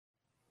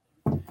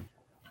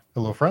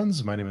Hello,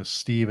 friends. My name is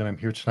Steve, and I'm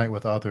here tonight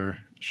with author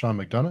Sean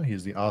McDonough.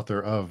 He's the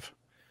author of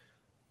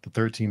The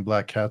 13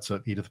 Black Cats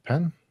of Edith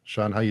Penn.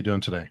 Sean, how you doing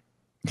today?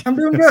 I'm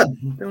doing good.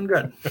 I'm doing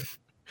good.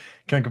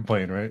 Can't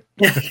complain, right?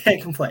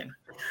 Can't complain.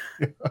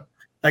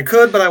 I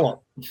could, but I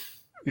won't.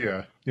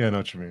 Yeah, I know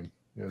what you mean.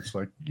 Yeah, it's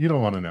like you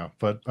don't want to know,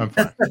 but I'm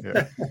fine.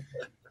 Yeah,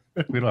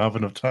 we don't have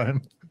enough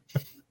time.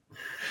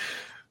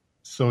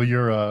 So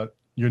your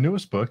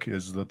newest book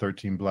is The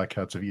 13 Black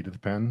Cats of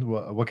Edith Penn.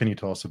 What can you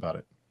tell us about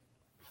it?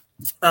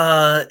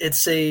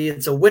 It's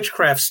a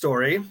witchcraft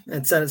story.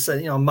 It's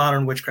a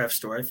modern witchcraft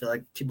story. I feel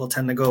like people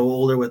tend to go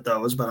older with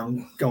those, but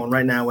I'm going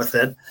right now with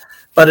it.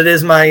 But it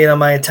is my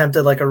attempt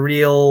at like a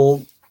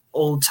real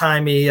old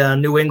timey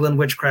New England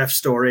witchcraft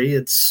story.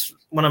 It's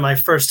one of my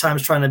first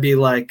times trying to be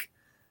like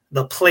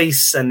the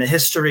place and the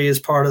history is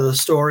part of the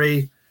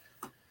story.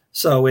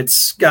 So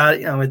it's got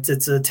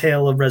it's a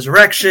tale of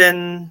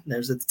resurrection.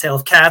 There's a tale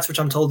of cats, which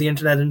I'm told the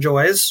internet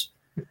enjoys,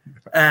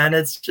 and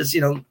it's just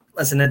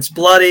listen, it's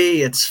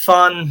bloody, it's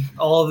fun.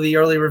 All of the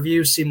early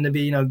reviews seem to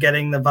be,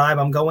 getting the vibe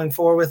I'm going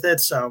for with it.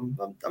 So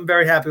I'm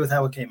very happy with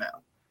how it came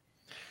out.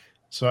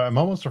 So I'm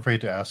almost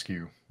afraid to ask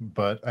you,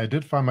 but I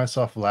did find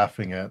myself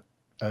laughing at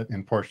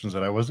in portions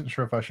that I wasn't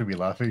sure if I should be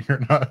laughing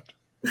or not.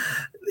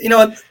 You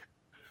know,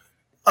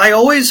 I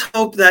always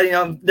hope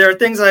that, there are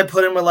things that I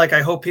put in where like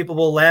I hope people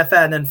will laugh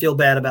at and then feel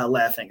bad about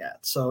laughing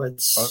at. So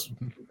it's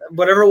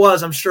whatever it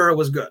was, I'm sure it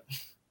was good.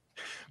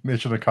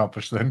 Mission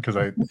accomplished then, because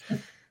I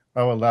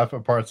would laugh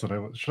at parts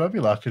and should I be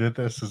laughing at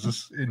this? Is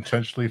this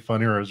intentionally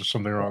funny or is there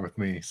something wrong with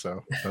me?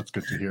 So that's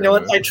good to hear. You know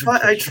what?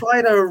 I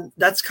try to,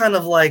 that's kind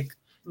of like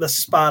the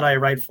spot I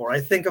write for. I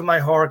think of my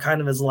horror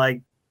kind of as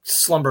like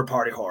slumber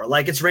party horror.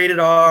 Like it's rated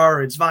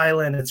R, it's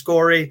violent, it's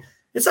gory.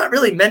 It's not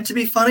really meant to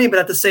be funny, but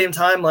at the same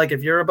time, like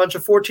if you're a bunch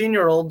of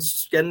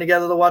 14-year-olds getting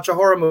together to watch a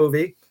horror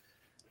movie,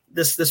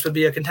 this would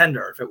be a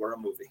contender if it were a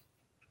movie.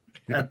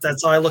 Yeah.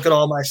 That's how I look at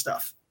all my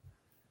stuff.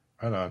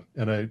 Right on.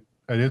 And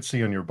I did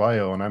see on your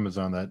bio on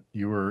Amazon that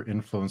you were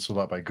influenced a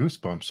lot by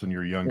Goosebumps when you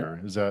were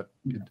younger. Yeah.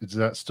 Is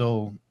that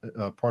still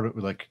part of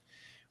like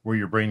where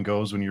your brain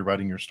goes when you're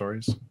writing your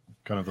stories?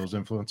 Kind of those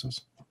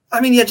influences?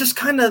 I mean, yeah, just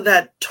kind of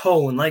that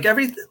tone. Like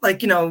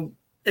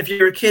if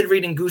you're a kid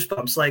reading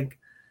Goosebumps, like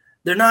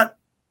they're not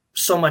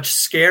so much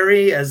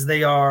scary as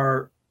they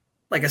are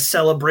like a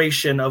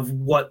celebration of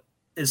what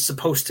is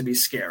supposed to be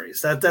scary.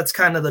 So that's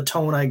kind of the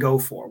tone I go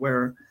for,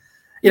 where,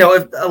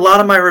 if a lot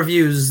of my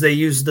reviews, they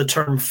use the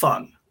term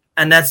fun.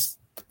 And that's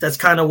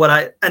kind of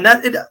what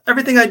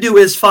everything I do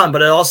is fun,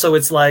 but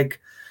it's like,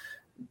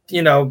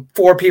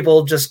 4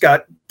 people just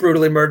got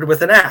brutally murdered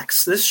with an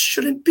axe. This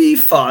shouldn't be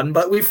fun,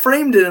 but we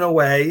framed it in a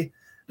way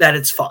that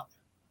it's fun.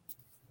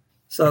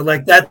 So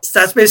like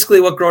that's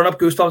basically what Grown Up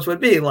Goosebumps would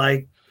be.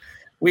 Like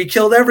we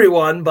killed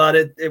everyone, but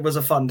it was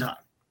a fun time.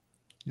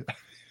 Yeah.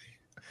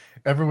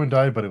 Everyone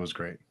died, but it was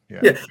great.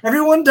 Yeah.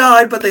 Everyone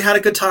died, but they had a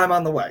good time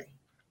on the way.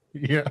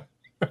 Yeah.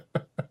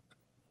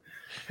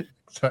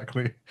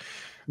 Exactly.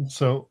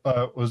 So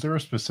was there a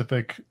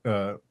specific,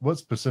 what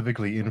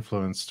specifically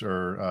influenced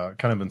or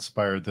kind of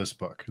inspired this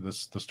book, the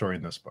story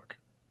in this book?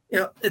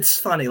 It's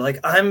funny.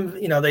 Like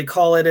they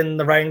call it in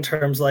the writing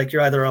terms, like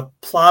you're either a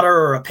plotter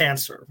or a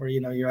pantser, where,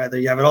 you have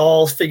it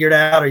all figured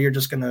out or you're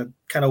just going to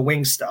kind of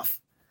wing stuff.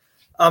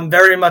 I'm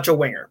very much a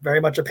winger, very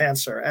much a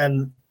pantser.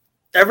 And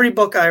every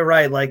book I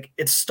write, like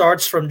it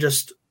starts from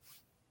just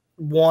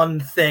one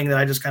thing that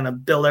I just kind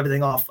of build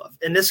everything off of.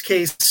 In this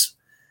case,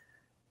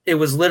 it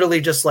was literally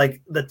just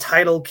like the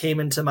title came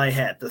into my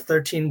head, The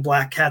 13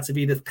 Black Cats of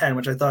Edith Penn,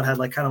 which I thought had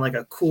like kind of like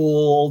a cool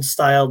old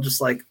style,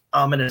 just like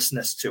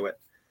ominousness to it.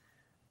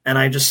 And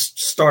I just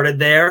started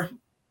there.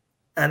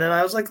 And then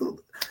I was like,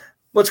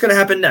 what's going to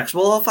happen next?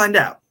 Well, I'll find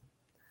out.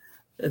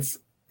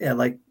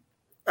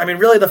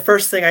 Really the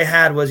first thing I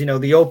had was,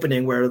 the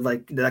opening where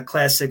like that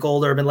classic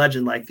old urban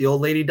legend, like the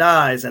old lady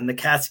dies and the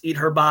cats eat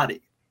her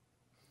body.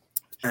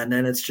 And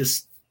then it's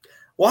just,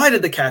 why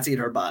did the cats eat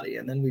her body?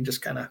 And then we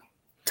just kind of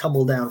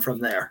tumble down from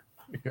there.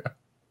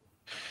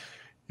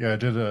 I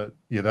did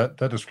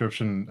that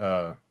description.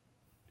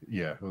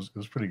 It was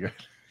pretty good.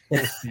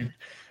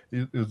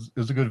 It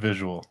was a good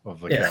visual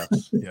of the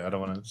cats. I don't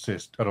want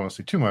to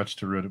say too much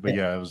to ruin it, but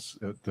it was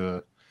it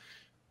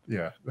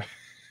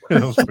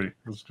was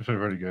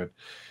pretty good.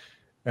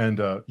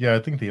 And I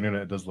think the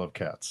internet does love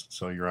cats,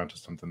 so you're onto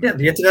something there. Yeah,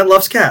 the internet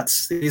loves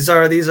cats. These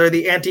are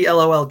the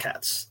anti-LOL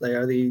cats. They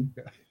are the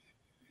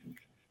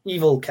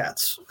evil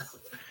cats.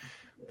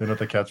 They're not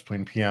the cats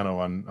playing piano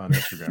on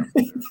Instagram.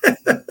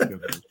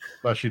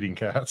 Flesh-eating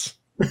cats.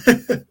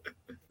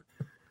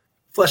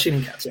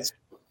 Flesh-eating cats, yes.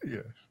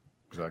 Yeah,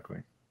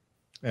 exactly.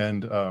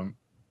 And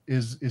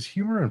is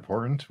humor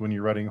important when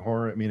you're writing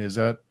horror? I mean, is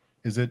it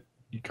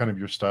kind of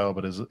your style,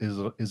 but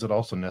is it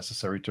also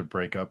necessary to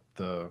break up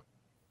the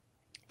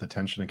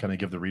tension and kind of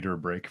give the reader a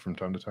break from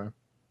time to time?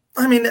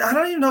 I mean, I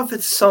don't even know if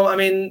it's so. I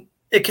mean,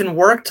 it can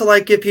work to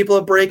like give people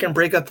a break and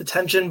break up the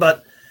tension,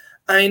 but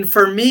I mean,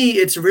 for me,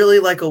 it's really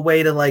like a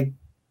way to like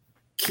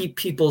keep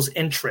people's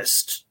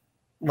interest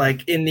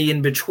like in the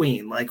in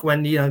between. Like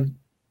when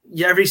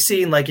every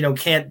scene, like,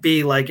 can't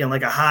be like,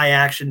 like a high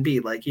action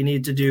beat. Like, you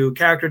need to do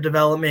character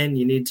development.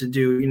 You need to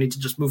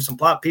just move some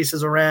plot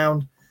pieces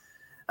around.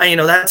 And,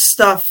 that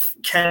stuff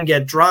can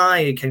get dry.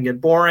 It can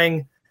get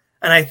boring.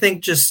 And I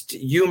think just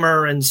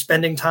humor and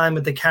spending time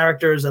with the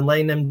characters and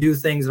letting them do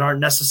things that aren't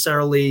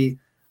necessarily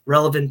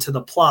relevant to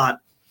the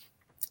plot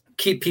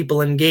keep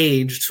people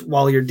engaged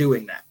while you're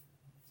doing that.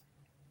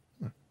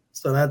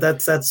 So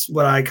that's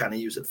what I kind of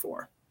use it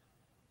for.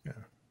 Yeah.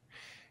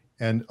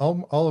 And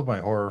all of my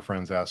horror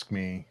friends ask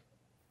me,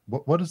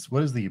 what is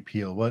the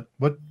appeal? What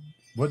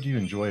do you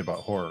enjoy about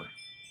horror?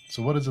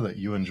 So what is it that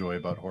you enjoy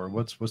about horror?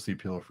 What's the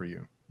appeal for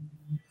you?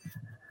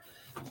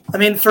 I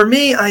mean, for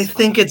me, I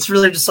think it's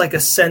really just like a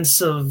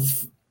sense of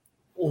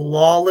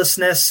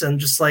lawlessness and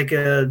just like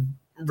a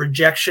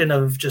rejection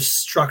of just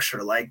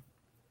structure. Like,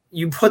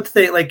 you put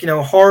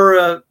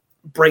horror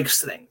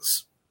breaks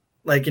things.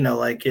 Like,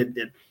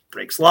 it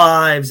breaks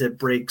lives, it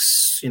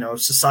breaks,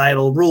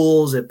 societal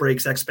rules, it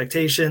breaks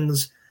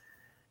expectations.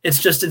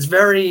 It's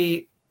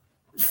very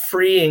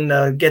freeing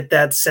to get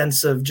that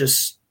sense of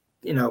just,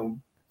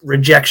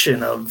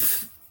 rejection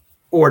of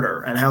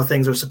order and how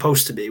things are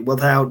supposed to be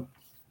without,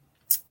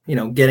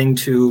 getting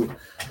to,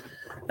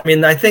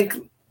 I think,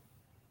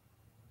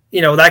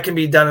 that can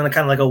be done in a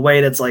kind of like a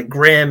way that's like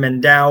grim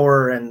and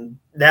dour, and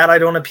that I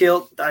don't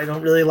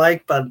really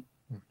like, but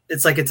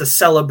it's like, it's a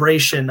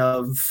celebration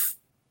of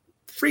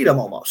freedom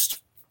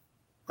almost,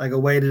 like a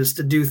way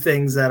to do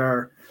things that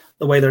are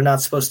the way they're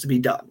not supposed to be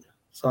done.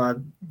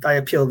 So I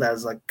appeal to that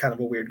as like kind of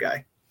a weird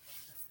guy.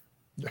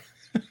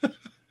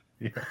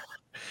 Yeah.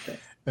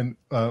 And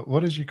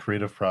what is your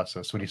creative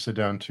process when you sit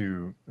down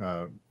to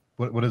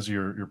what is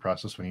your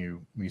process when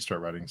you start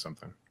writing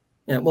something?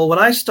 Yeah, well, what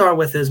I start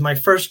with is my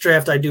first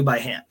draft I do by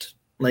hand,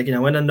 like, in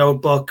a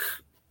notebook.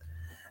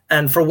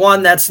 And for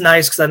one, that's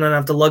nice because I don't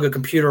have to lug a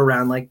computer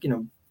around. Like,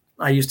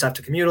 I used to have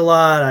to commute a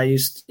lot. I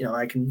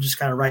can just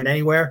kind of write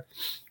anywhere.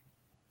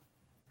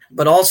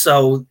 But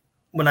also,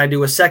 when I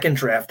do a second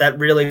draft, that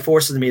really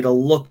forces me to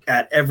look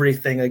at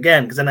everything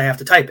again, because then I have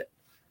to type it.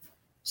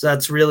 So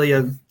that's really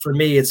for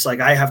me, it's like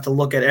I have to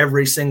look at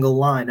every single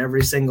line,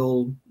 every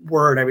single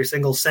word, every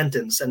single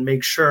sentence, and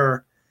make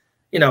sure,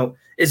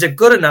 is it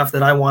good enough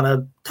that I want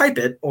to type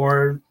it,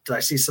 or did I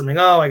see something?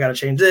 Oh, I got to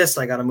change this.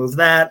 I got to move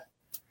that.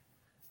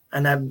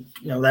 And that,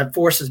 that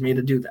forces me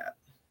to do that.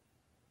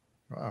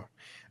 Wow.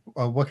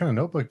 What kind of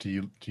notebook do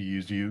you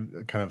use? Do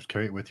you kind of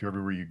carry it with you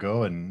everywhere you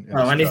go? And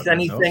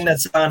anything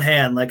that's on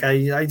hand. Like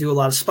I do a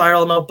lot of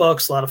spiral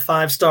notebooks, a lot of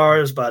 5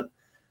 stars, but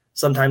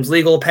sometimes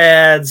legal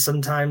pads,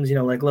 sometimes,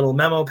 like little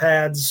memo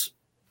pads,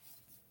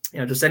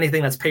 just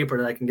anything that's paper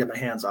that I can get my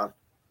hands on.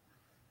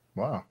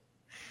 Wow.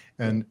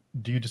 And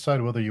do you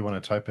decide whether you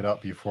want to type it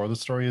out before the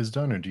story is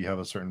done, or do you have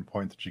a certain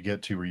point that you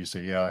get to where you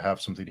say, yeah, I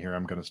have something here,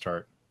 I'm going to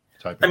start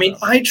typing?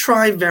 I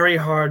try very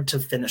hard to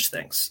finish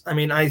things.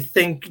 I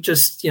think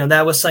just,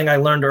 that was something I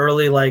learned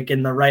early, like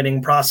in the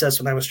writing process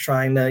when I was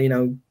trying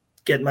to,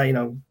 get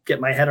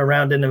my head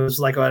around it. And it was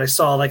like what I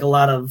saw, like a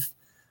lot of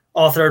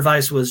author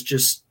advice was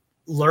just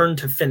learn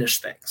to finish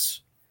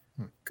things,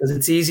 because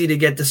it's easy to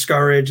get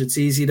discouraged. It's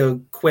easy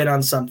to quit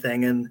on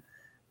something, and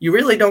you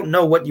really don't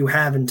know what you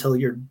have until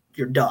you're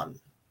done.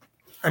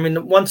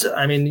 Once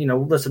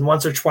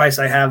or twice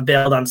I have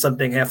bailed on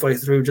something halfway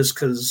through just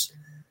because,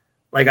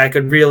 like, I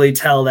could really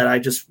tell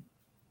that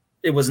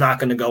it was not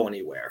going to go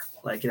anywhere.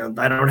 Like,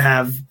 I don't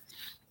have,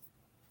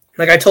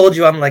 like I told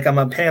you, I'm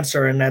a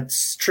pantser, and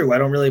that's true. I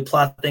don't really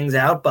plot things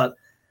out, but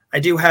I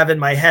do have in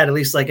my head at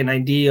least like an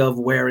idea of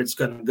where it's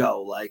going to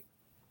go. Like,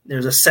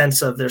 there's a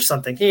sense of there's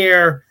something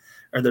here,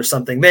 or there's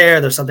something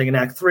there. There's something in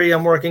Act 3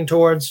 I'm working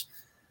towards.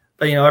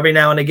 But, every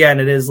now and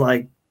again it is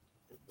like,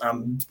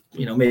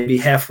 maybe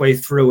halfway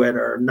through it,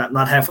 or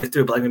not halfway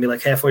through, but like maybe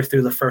like halfway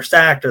through the first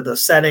act or the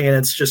setting. And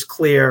it's just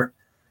clear,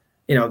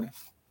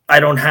 I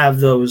don't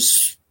have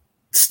those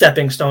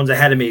stepping stones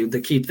ahead of me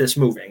to keep this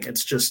moving.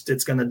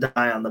 It's going to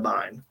die on the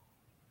vine.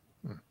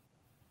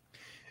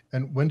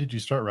 And when did you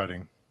start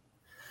writing?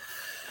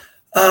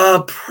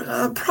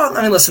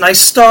 Listen, I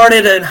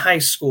started in high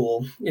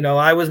school.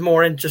 I was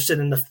more interested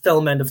in the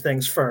film end of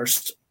things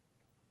first.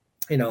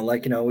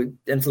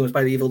 Influenced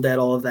by The Evil Dead,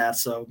 all of that.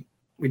 So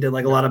we did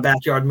like a lot of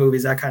backyard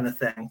movies, that kind of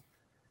thing.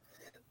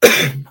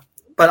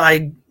 But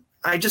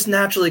I just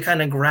naturally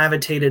kind of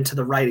gravitated to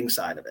the writing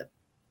side of it.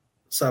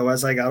 So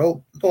as I got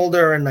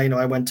older, and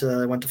I went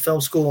to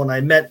film school, and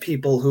I met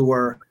people who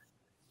were,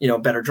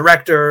 better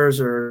directors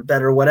or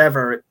better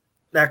whatever.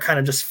 That kind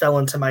of just fell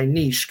into my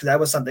niche, because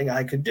that was something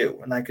I could do,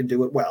 and I could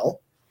do it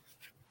well.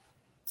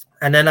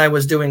 And then I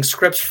was doing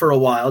scripts for a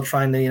while,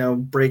 trying to,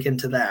 break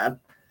into that.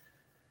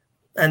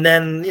 And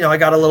then, I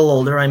got a little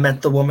older. I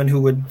met the woman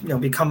who would,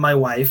 become my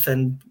wife,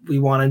 and we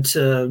wanted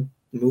to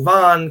move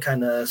on,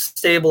 kind of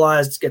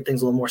stabilize, get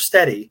things a little more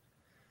steady.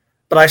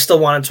 But I still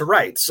wanted to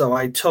write. So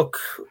I took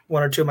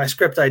 1 or 2 of my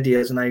script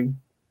ideas and I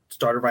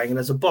started writing it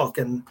as a book.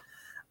 And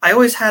I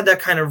always had that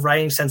kind of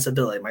writing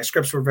sensibility. My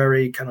scripts were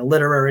very kind of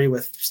literary,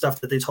 with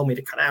stuff that they told me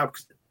to cut out,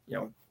 because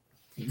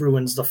it,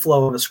 ruins the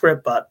flow of a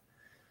script. But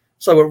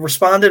so it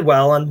responded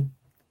well. And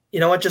you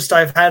know what? Just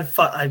I've had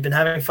fun. I've been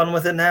having fun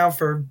with it now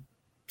for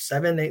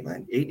 7, 8,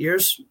 9, 8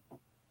 years.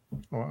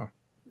 Wow.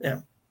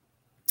 Yeah.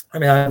 I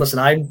mean, listen,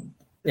 I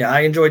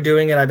enjoy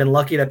doing it. I've been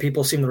lucky that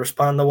people seem to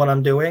respond to what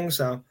I'm doing.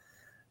 So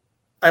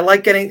I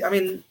like getting, I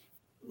mean,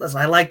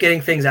 listen, I like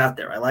getting things out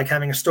there. I like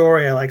having a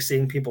story. I like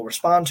seeing people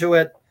respond to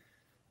it.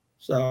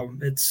 So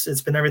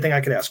it's been everything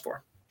I could ask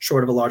for,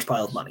 short of a large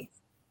pile of money.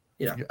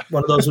 Yeah.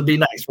 One of those would be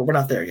nice, but we're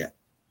not there yet.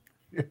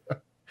 Yeah.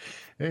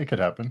 It could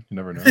happen. You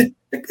never know.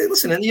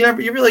 Listen, and you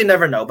really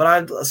never know. But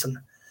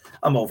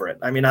I'm over it.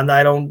 I mean,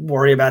 I don't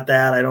worry about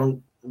that. I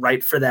don't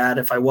write for that.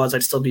 If I was,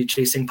 I'd still be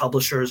chasing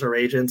publishers or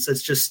agents.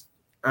 It's just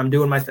I'm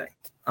doing my thing.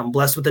 I'm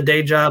blessed with a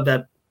day job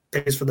that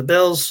pays for the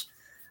bills.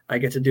 I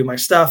get to do my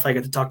stuff. I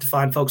get to talk to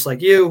fine folks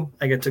like you.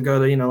 I get to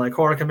go to like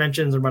horror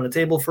conventions and run a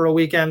table for a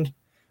weekend.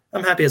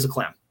 I'm happy as a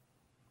clam.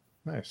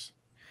 Nice.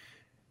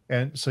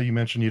 And so you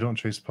mentioned you don't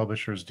chase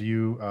publishers. Do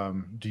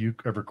you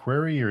ever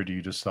query, or do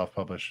you just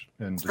self-publish?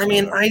 I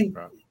mean,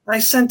 I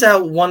sent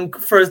out one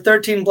for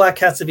 13 Black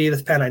Cats of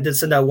Edith Penn. I did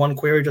send out one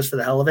query just for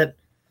the hell of it,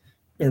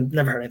 and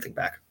never heard anything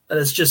back. But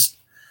it's just,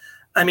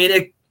 I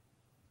mean,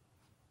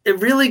 it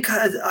really,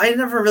 I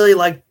never really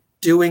liked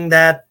doing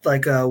that,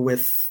 like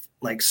with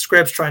like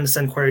scripts, trying to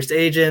send queries to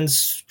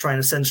agents, trying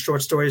to send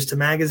short stories to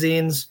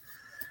magazines,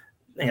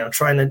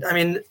 trying to, I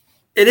mean,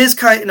 it is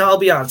I'll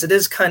be honest, it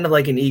is kind of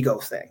like an ego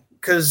thing.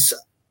 Because,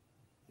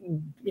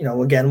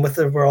 again,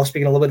 we're all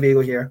speaking a little bit of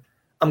ego here.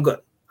 I'm good.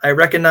 I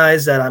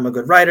recognize that I'm a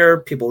good writer.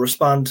 People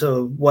respond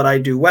to what I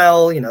do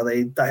well.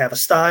 I have a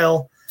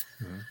style.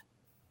 Mm-hmm.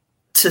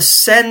 To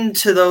send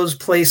to those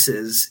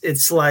places,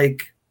 it's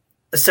like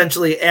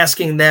essentially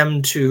asking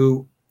them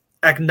to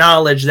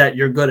acknowledge that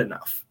you're good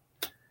enough.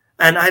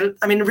 And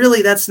I mean,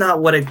 really, that's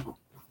not what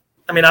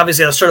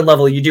obviously at a certain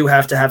level, you do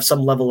have to have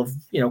some level of,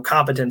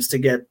 competence to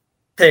get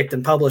picked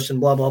and published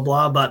and blah, blah,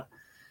 blah. But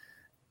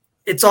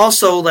it's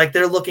also like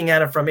they're looking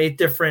at it from 8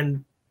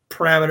 different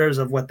parameters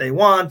of what they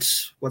want,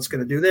 what's going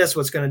to do this,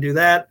 what's going to do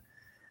that.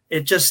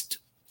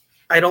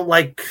 I don't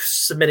like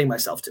submitting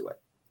myself to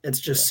it. It's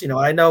just,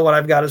 I know what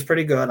I've got is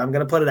pretty good. I'm going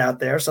to put it out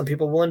there. Some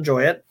people will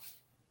enjoy it,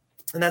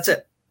 and that's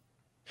it.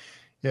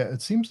 Yeah,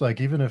 it seems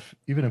like even if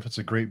it's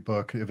a great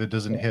book, if it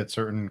doesn't hit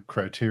certain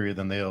criteria,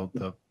 then they're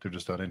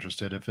just not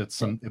interested. If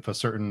if a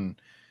certain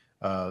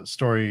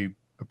story,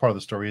 a part of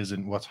the story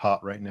isn't what's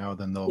hot right now,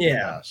 then they'll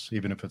pass,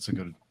 even if it's a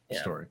good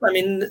story. I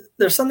mean,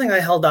 there's something I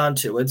held on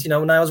to. It's,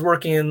 when I was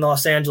working in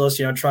Los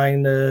Angeles,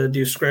 trying to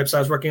do scripts, I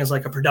was working as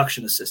like a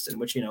production assistant,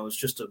 which, is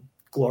just a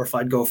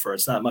glorified gopher.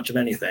 It's not much of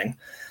anything.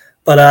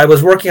 But I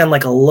was working on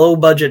like a low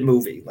budget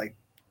movie, like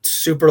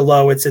super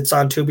low. It's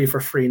on Tubi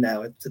for free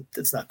now.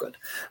 It's not good.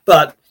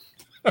 But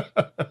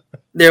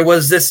there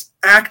was this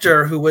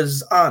actor who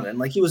was on, and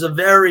like he was a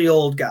very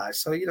old guy.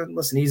 So,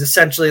 listen, he's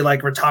essentially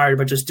like retired,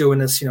 but just doing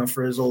this,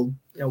 for his old,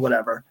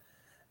 whatever.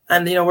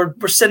 And,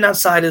 we're sitting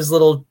outside his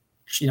little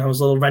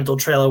rental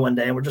trailer one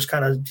day, and we're just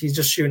he's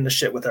just shooting the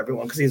shit with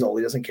everyone because he's old.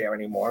 He doesn't care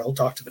anymore. He'll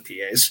talk to the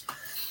PAs.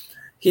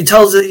 He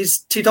told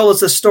us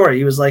this story.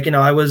 He was like,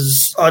 I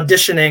was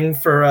auditioning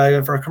for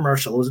a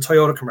commercial. It was a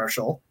Toyota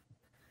commercial,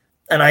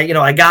 and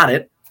I got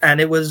it,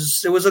 and it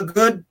was a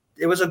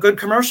good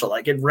commercial.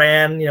 Like it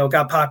ran,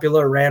 got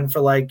popular, ran for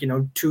like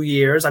 2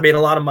 years. I made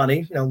a lot of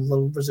money,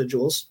 little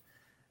residuals.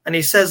 And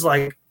he says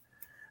like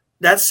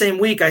that same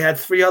week I had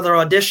 3 other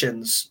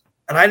auditions,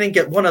 and I didn't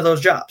get one of those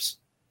jobs.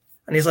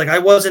 And he's like, I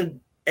wasn't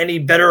any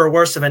better or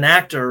worse of an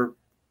actor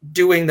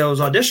doing those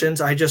auditions.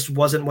 I just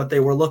wasn't what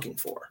they were looking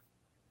for.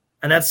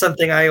 And that's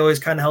something I always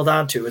kind of held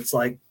on to. It's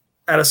like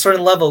at a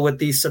certain level with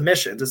these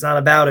submissions, it's not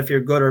about if you're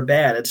good or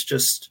bad. It's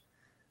just,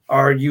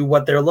 are you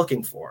what they're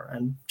looking for?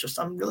 And just,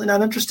 I'm really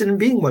not interested in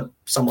being what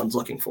someone's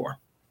looking for.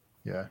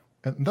 Yeah.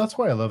 And that's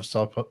why I love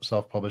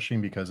self-publishing,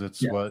 because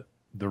it's what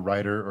the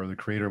writer or the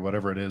creator,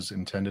 whatever it is,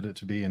 intended it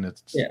to be. And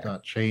it's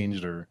not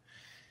changed, or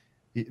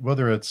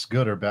whether it's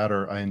good or bad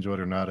or I enjoy it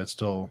or not, I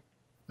still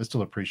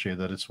appreciate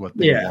that it's what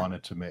they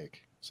wanted to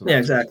make. So that's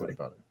exactly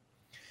about it.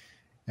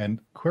 And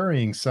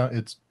querying,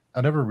 I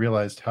never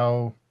realized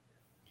how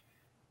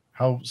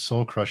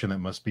soul crushing that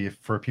must be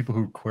for people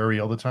who query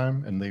all the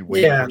time and they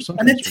wait for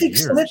something. And it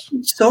takes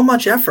so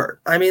much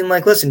effort. I mean,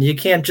 like, listen, you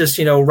can't just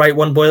write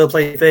one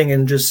boilerplate thing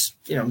and just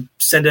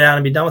send it out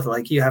and be done with it.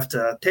 Like, you have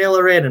to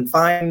tailor it and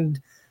find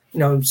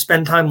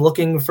spend time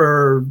looking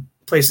for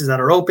places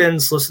that are open,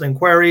 soliciting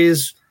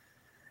queries.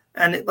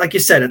 And like you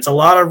said, it's a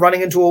lot of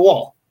running into a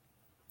wall.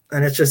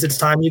 And it's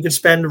time you could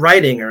spend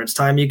writing, or it's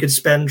time you could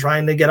spend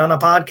trying to get on a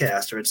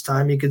podcast, or it's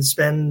time you could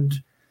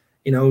spend,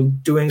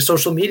 doing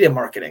social media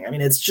marketing. I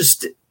mean, it's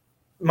just,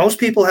 most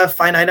people have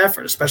finite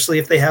effort, especially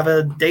if they have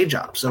a day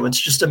job. So it's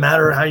just a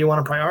matter of how you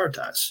want to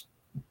prioritize.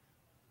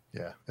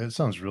 Yeah. It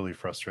sounds really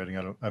frustrating.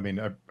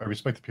 I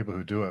respect the people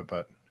who do it,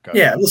 but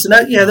listen,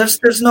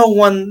 there's no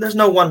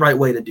one right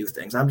way to do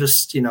things. I'm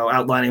just,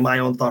 outlining my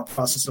own thought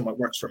process and what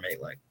works for me.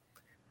 Like,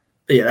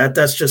 but yeah,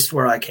 that's just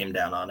where I came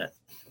down on it.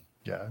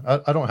 Yeah,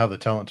 I don't have the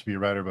talent to be a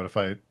writer, but if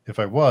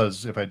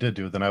I did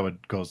do it, then I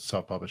would go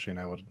self-publishing.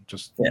 I would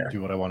just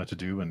do what I wanted to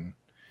do, and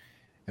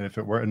if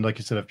it were, and like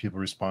you said, if people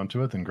respond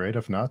to it, then great.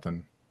 If not,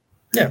 then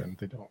Yeah. and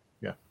they don't.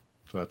 Yeah,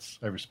 so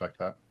I respect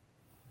that.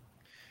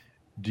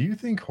 Do you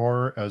think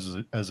horror as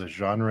a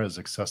genre is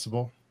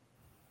accessible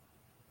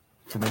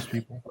for most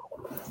people?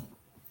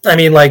 I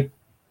mean, like,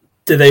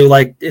 do they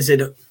like? Is it?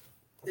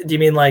 Do you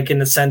mean like in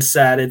the sense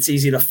that it's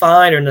easy to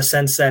find, or in the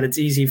sense that it's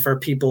easy for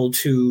people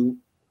to,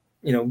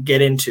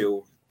 get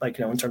into, like,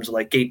 in terms of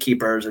like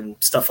gatekeepers and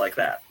stuff like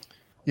that?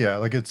 Yeah,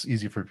 like it's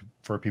easy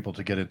for people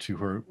to get into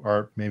who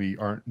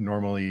aren't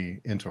normally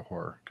into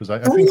horror, because I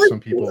think some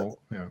people,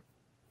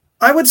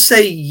 I would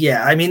say,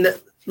 yeah. I mean,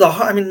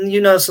 I mean, you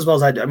know this as well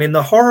as I do. I mean,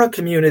 the horror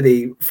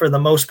community, for the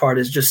most part,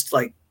 is just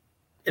like,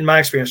 in my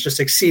experience,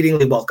 just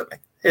exceedingly welcoming.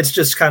 It's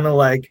just kind of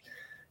like,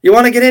 you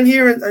want to get in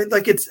here, and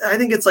like I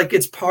think it's like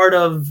it's part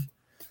of,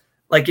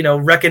 like,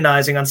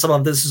 recognizing on some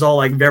of this is all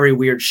like very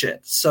weird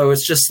shit. So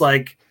it's just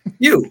like,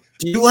 do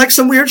you like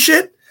some weird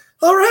shit?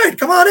 All right,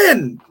 come on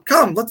in.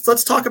 Come,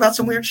 let's talk about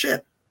some weird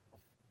shit.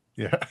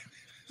 Yeah.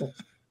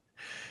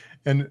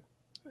 And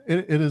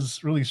it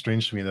is really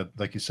strange to me that,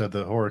 like you said,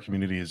 the horror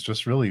community is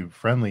just really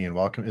friendly and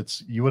welcome.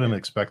 You wouldn't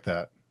expect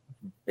that.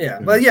 Yeah,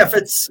 but yeah, if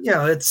it's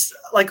it's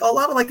like a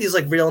lot of like these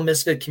like real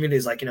misfit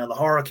communities, like the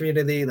horror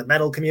community, the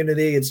metal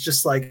community. It's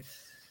just like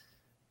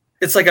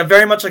it's like a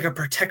very much like a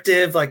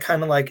protective, like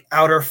kind of like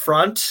outer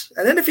front,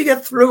 and then if you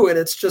get through it,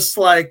 it's just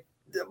like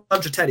a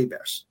bunch of teddy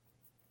bears.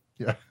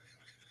 Yeah.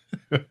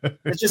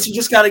 It's just you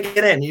just got to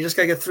get in. You just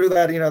got to get through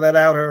that that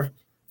outer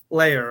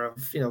layer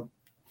of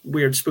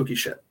weird spooky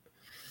shit.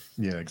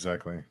 Yeah,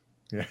 exactly.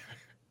 Yeah,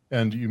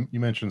 and you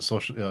mentioned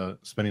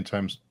spending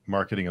time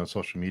marketing on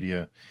social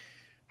media.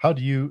 How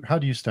do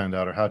you stand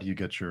out, or how do you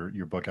get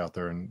your book out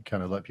there and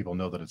kind of let people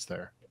know that it's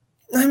there?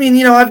 I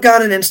mean, I've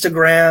got an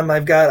Instagram.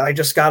 I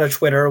just got a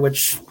Twitter,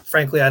 which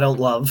frankly I don't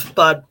love.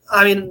 But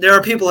I mean, there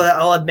are people that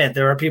I'll admit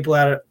there are people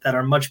that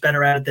are much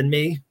better at it than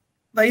me.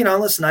 But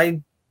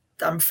listen,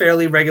 I'm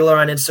fairly regular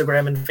on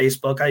Instagram and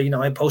Facebook.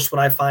 I post what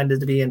I find it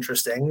to be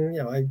interesting.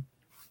 I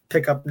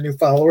pick up new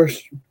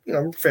followers,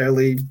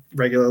 fairly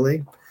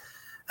regularly.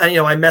 And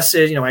I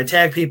message, I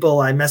tag people,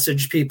 I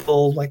message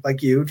people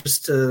like you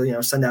just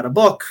to send out a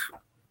book,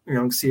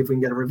 see if we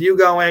can get a review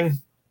going.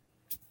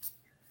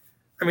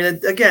 I mean,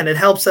 again, it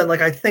helps that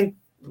I think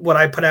what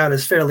I put out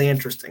is fairly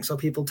interesting, so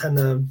people tend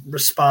to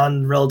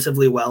respond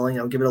relatively well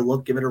and give it a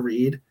look, give it a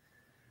read,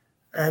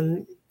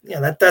 and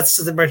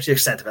that's the much the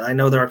extent of it. I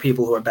know there are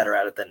people who are better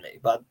at it than me,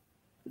 but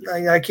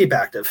I keep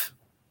active.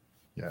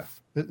 Yeah,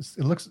 it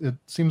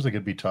seems like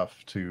it'd be tough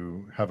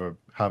to have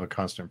a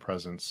constant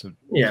presence.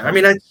 Yeah, I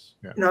mean,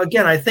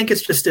 again, I think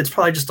it's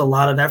probably just a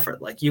lot of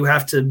effort. Like you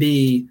have to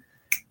be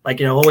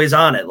always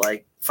on it.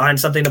 Like find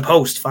something to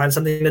post, find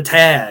something to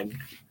tag.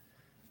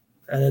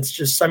 And it's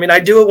just, I mean, I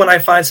do it when I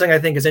find something I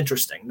think is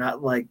interesting,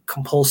 not like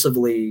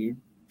compulsively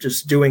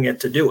just doing it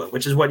to do it,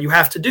 which is what you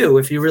have to do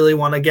if you really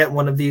want to get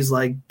one of these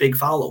like big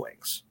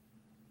followings.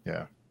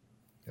 Yeah.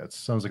 It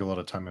sounds like a lot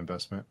of time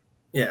investment.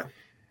 Yeah.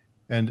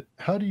 And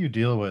how do you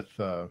deal with,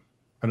 I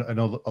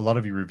know a lot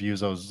of your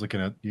reviews, I was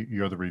looking at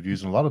your other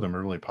reviews, and a lot of them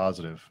are really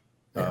positive.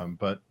 Yeah.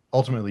 But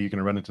ultimately you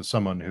can run into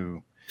someone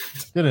who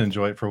didn't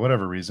enjoy it for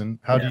whatever reason.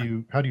 How do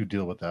you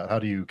deal with that? How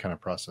do you kind of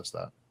process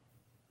that?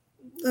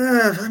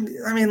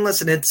 I mean,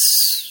 listen,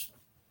 it's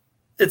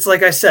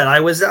like I said,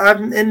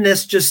 I'm in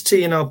this just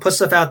to, put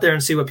stuff out there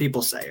and see what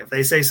people say. If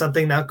they say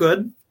something not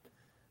good,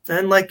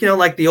 then like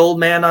the old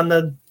man on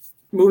the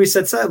movie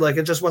set said, like,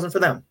 it just wasn't for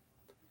them.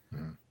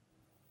 Mm.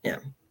 Yeah.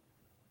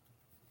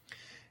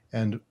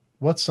 And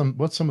what's some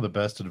of the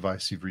best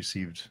advice you've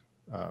received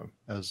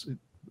as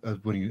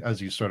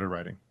you started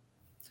writing?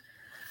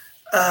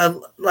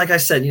 Like I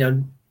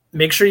said,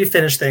 make sure you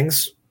finish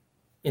things,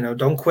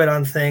 don't quit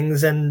on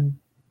things. And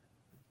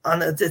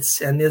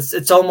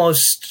it's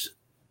almost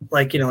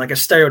like like a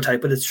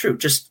stereotype, but it's true.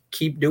 Just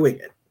keep doing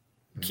it,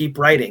 keep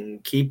writing,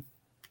 keep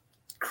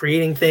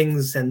creating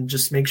things, and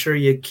just make sure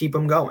you keep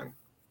them going.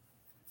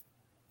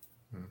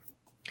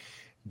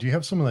 Do you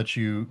have someone that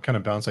you kind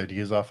of bounce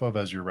ideas off of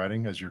as you're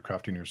writing, as you're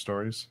crafting your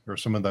stories, or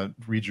someone that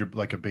reads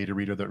like a beta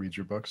reader that reads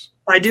your books?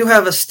 I do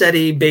have a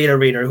steady beta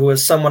reader who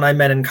is someone I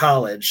met in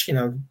college.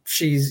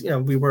 She's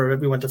we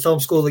went to film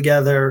school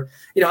together.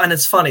 And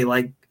it's funny,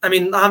 like, I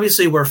mean,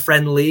 obviously we're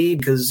friendly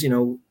because,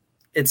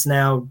 it's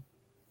now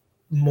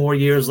more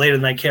years later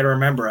than I care to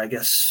remember, I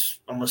guess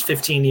almost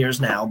 15 years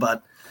now,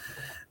 but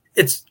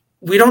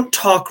we don't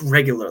talk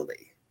regularly.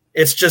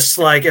 It's just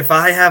like, if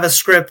I have a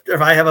script, or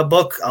if I have a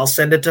book, I'll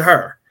send it to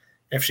her.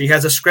 If she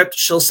has a script,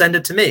 she'll send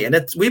it to me.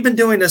 And we've been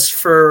doing this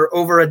for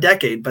over a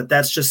decade, but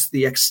that's just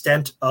the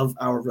extent of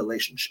our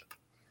relationship,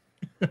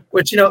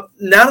 which, now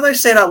that I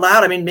say it out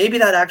loud, I mean, maybe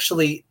that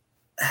actually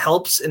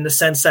helps in the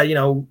sense that,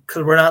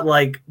 because we're not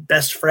like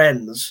best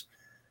friends,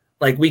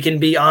 like we can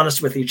be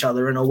honest with each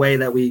other in a way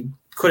that we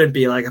couldn't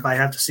be, like if I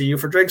have to see you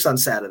for drinks on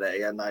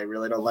Saturday and I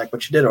really don't like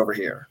what you did over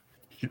here.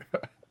 Yeah.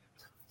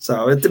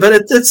 So,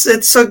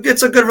 it's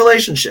a good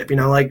relationship,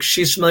 like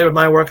she's familiar with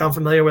my work, I'm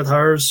familiar with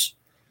hers.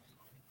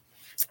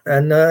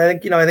 And I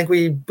think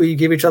we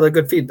give each other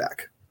good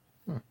feedback.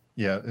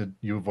 Yeah.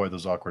 You avoid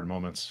those awkward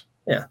moments.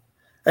 Yeah.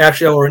 I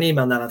actually owe her an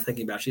email that I'm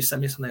thinking about. She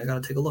sent me something I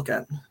got to take a look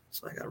at,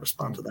 so I got to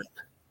respond to that.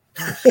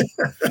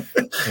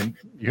 And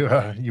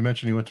you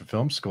mentioned you went to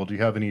film school. Do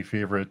you have any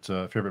favorite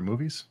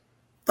movies?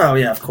 Oh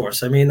yeah, of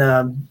course. I mean,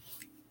 I'm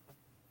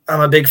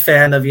a big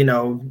fan of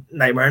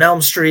Nightmare on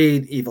Elm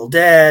Street, Evil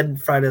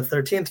Dead, Friday the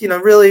 13th.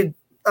 Really,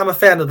 I'm a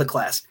fan of the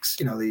classics.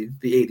 The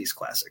 80s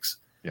classics.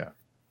 Yeah.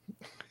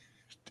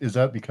 Is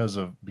that because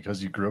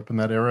you grew up in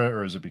that era,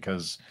 or is it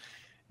because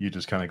you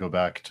just kind of go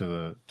back to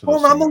the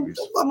movies?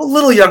 I'm a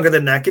little younger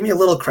than that. Give me a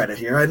little credit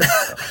here.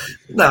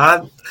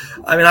 No,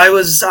 I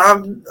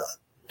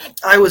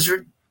was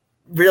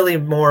really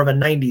more of a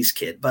 90s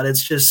kid, but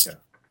it's just,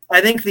 I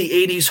think the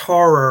 80s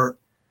horror,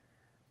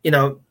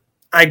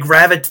 I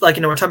gravitate,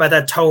 we're talking about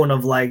that tone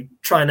of like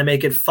trying to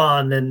make it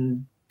fun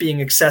and being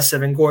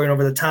excessive and going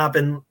over the top.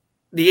 And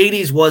the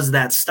 80s was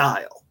that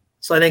style.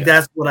 So I think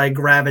that's what I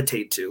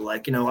gravitate to.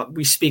 Like,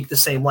 we speak the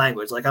same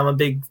language. Like, I'm a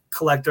big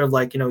collector of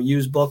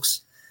used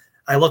books.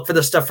 I look for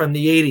the stuff from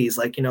the 80s,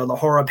 like, the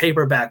horror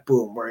paperback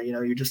boom where,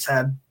 you just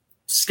had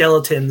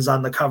skeletons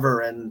on the cover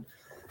and,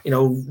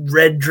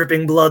 red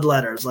dripping blood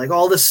letters, like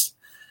all this.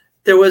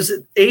 There was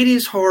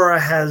 80s horror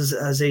has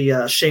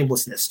a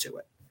shamelessness to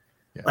it.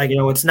 Yeah. Like,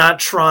 it's not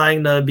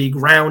trying to be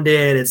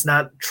grounded. It's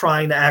not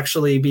trying to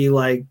actually be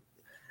like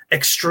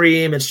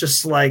extreme. It's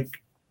just like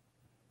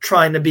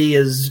trying to be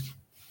as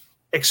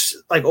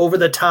like over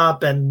the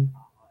top and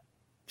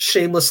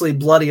shamelessly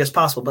bloody as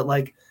possible, but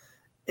like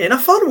in a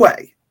fun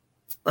way.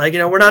 Like,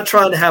 we're not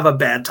trying to have a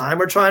bad time.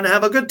 We're trying to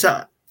have a good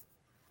time.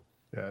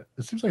 Yeah.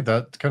 It seems like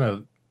that's kind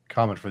of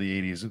common for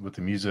the 80s with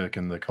the music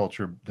and the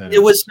culture.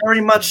 It was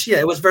very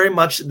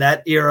much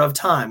that era of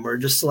time where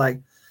just like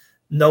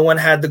no one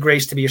had the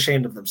grace to be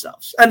ashamed of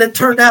themselves. And it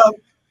turned out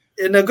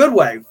in a good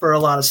way for a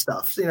lot of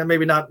stuff.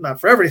 Maybe not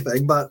for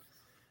everything, but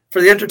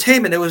for the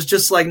entertainment, it was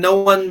just like no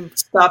one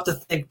stopped to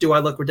think, do I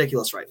look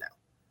ridiculous right now?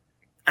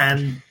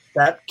 And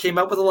that came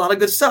up with a lot of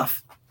good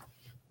stuff.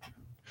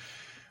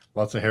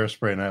 Lots of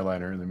hairspray and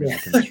eyeliner in the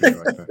music industry.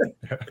 Like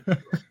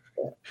that.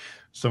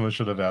 Someone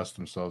should have asked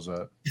themselves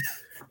that.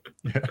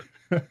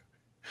 Yeah.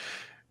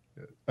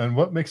 And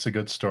what makes a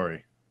good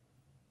story?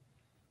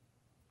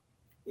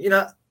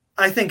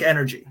 I think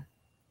energy.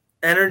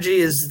 Energy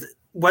is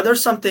whether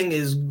something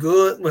is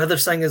good, whether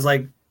something is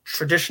like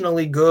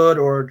traditionally good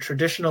or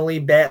traditionally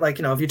bad. Like,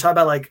 if you talk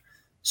about like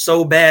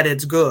so bad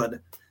it's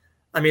good.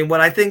 I mean,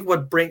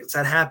 what brings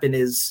that happen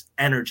is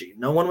energy.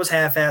 No one was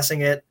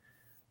half-assing it.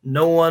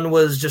 No one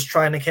was just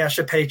trying to cash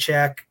a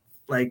paycheck.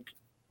 Like,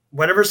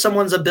 whatever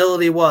someone's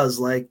ability was,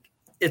 like,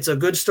 it's a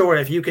good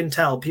story if you can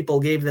tell people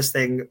gave this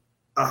thing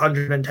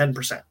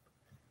 110%.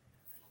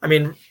 I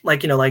mean,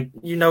 like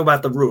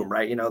about The Room,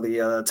 right?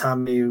 The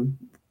Tommy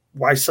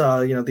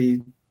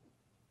Wiseau,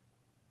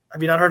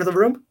 have you not heard of The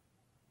Room?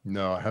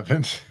 No, I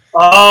haven't.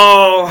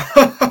 Oh,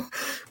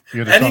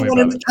 anyone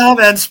in the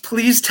comments,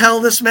 please tell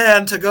this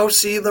man to go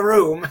see The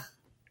Room.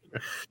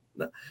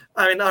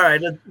 I mean, all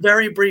right.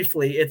 Very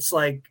briefly, it's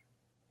like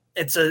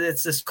it's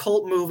this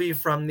cult movie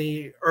from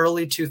the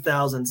early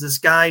 2000s. This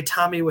guy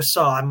Tommy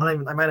Wiseau, I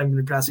might have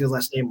been pronouncing his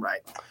last name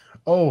right.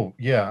 Oh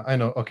yeah, I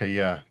know. Okay,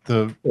 yeah,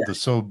 the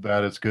So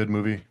Bad It's Good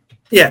movie.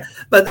 Yeah,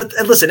 but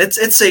listen,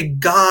 it's a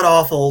god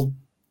awful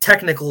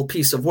technical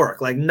piece of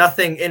work. Like,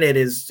 nothing in it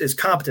is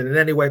competent in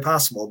any way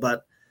possible.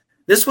 But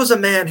this was a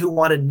man who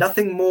wanted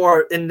nothing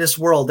more in this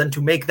world than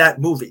to make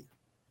that movie,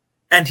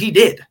 and he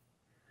did.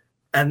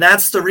 And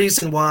that's the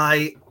reason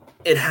why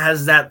it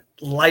has that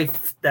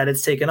life that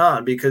it's taken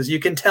on, because you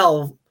can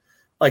tell,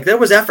 like, there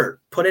was effort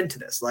put into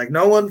this. Like,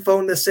 no one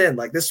phoned this in.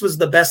 Like, this was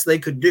the best they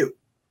could do.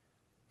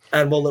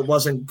 And while it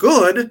wasn't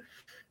good,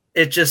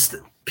 it just,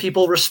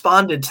 people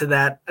responded to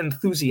that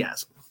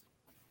enthusiasm.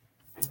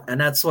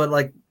 And that's what,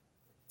 like,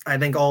 I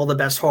think all the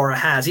best horror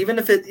has.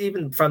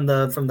 Even from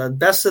the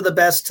best of the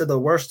best to the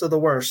worst of the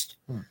worst,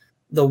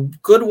 the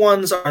good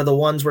ones are the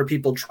ones where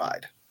people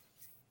tried.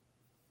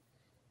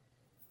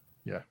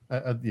 Yeah,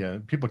 yeah.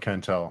 People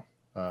can tell.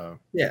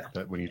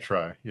 That when you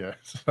try,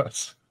 so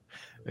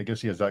I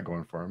guess he has that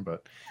going for him.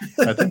 But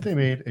I think they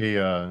made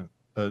a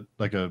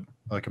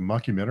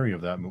mockumentary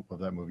of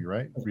that movie,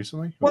 right?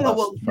 Recently.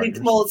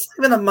 It's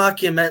even a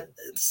mockumentary.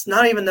 It's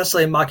not even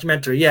necessarily a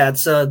mockumentary. Yeah,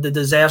 it's The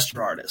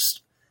Disaster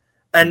Artist,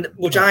 and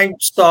which I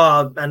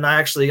saw, and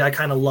I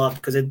kind of loved,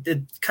 because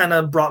it kind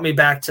of brought me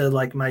back to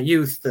like my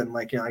youth and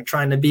like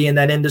trying to be in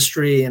that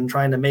industry and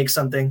trying to make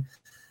something.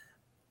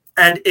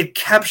 And it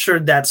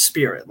captured that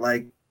spirit.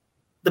 Like,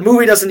 the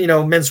movie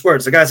doesn't, mince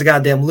words. The guy's a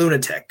goddamn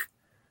lunatic.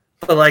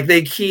 But, like,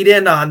 they keyed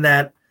in on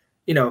that,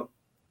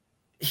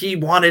 he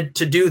wanted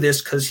to do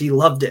this because he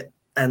loved it.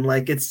 And,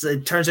 like, it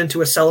turns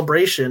into a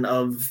celebration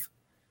of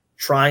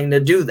trying to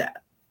do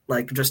that.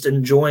 Like, just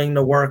enjoying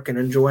the work and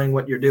enjoying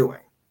what you're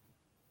doing.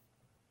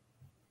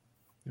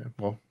 Yeah,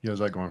 well, he has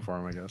that going for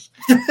him, I guess.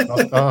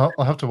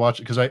 I'll have to watch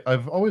it, because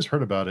I've always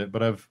heard about it,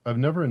 but I've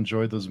never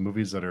enjoyed those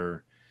movies that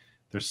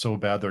they're so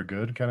bad they're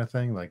good kind of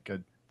thing. Like,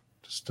 it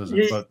just doesn't.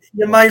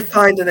 You might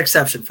find an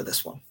exception for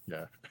this one.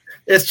 Yeah,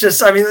 it's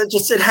just, I mean,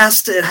 it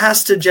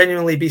has to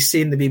genuinely be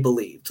seen to be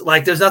believed.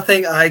 Like, there's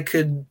nothing I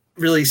could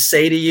really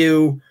say to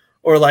you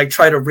or like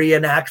try to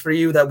reenact for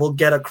you that will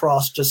get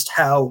across just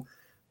how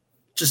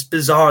just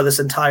bizarre this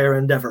entire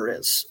endeavor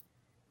is.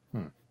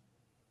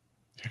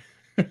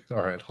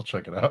 All right, I'll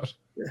check it out.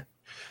 Yeah.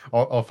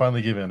 I'll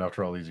finally give in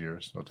after all these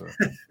years.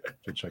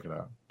 To check it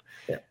out.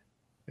 Yeah.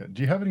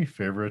 Do you have any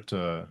favorite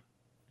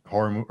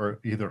horror or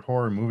either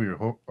horror movie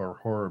or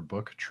horror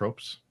book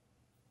tropes?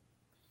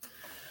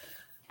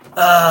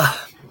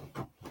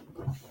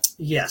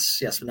 Yes,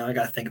 but now I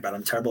got to think about it.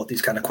 I'm terrible at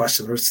these kind of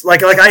questions.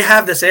 Like I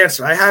have this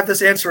answer. I have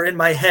this answer in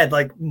my head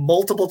like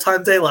multiple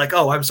times a day. Like,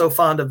 oh, I'm so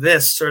fond of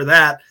this or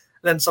that.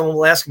 And then someone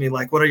will ask me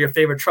like, what are your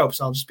favorite tropes?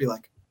 And I'll just be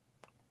like,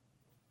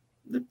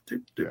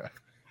 Yeah.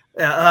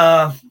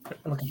 Yeah.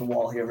 Look at the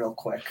wall here real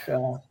quick.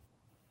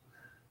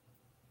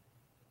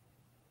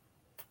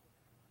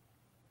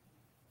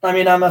 I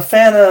mean, I'm a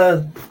fan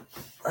of.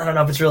 I don't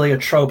know if it's really a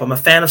trope. I'm a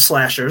fan of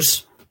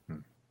slashers.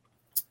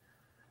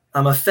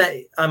 I'm a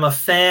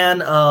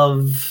fan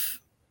of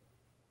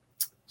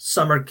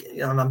summer.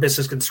 I'm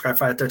business can describe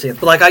Friday the 13th,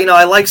 but like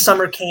I like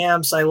summer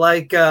camps. I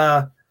like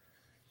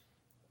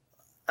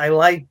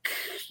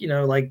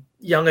like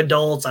young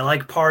adults. I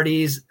like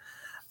parties.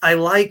 I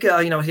like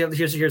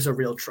here's a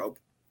real trope.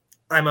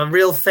 I'm a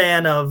real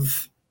fan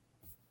of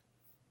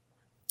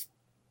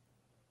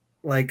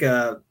like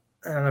I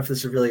don't know if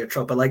this is really a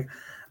trope, but like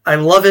I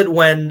love it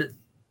when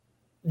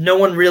no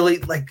one really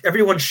like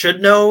everyone should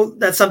know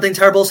that something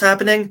terrible is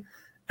happening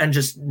and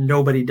just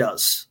nobody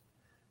does.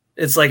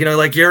 It's like,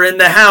 like you're in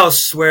the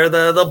house where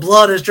the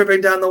blood is dripping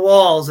down the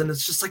walls and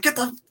it's just like, get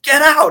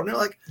out. And they're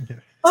like,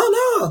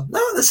 oh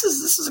no, this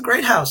is a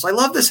great house. I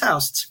love this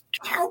house. It's,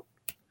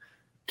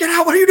 get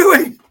out. What are you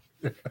doing?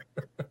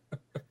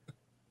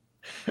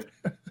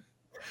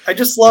 I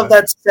just love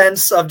that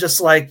sense of just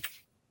like,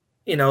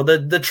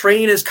 the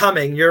train is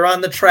coming. You're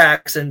on the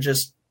tracks and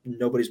just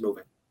nobody's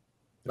moving.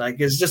 Like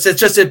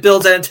it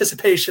builds an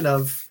anticipation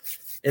of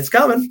it's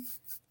coming.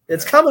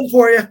 It's coming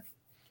for you.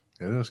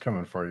 It is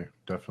coming for you,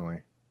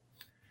 definitely.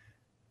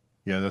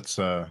 Yeah, that's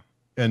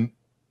and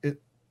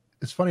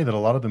it's funny that a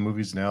lot of the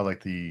movies now,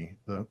 like a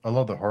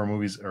lot of the horror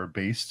movies are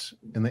based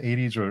in the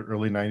 80s or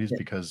early 90s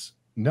because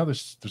now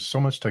there's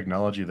so much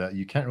technology that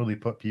you can't really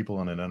put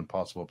people in an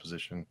impossible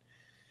position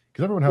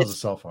because everyone has a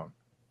cell phone.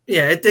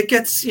 Yeah, it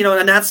gets,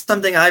 and that's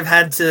something I've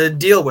had to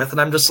deal with,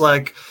 and I'm just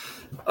like,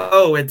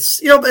 oh,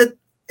 it's, but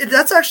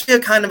that's actually a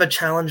kind of a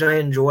challenge I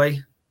enjoy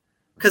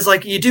because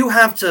like you do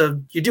have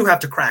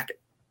to crack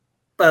it,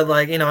 but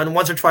like and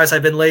once or twice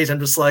I've been lazy. I'm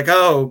just like,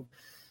 oh,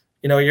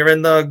 you're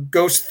in the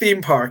ghost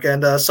theme park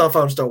and cell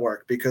phones don't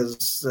work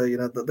because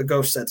the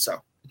ghost said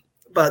so.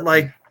 But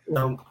like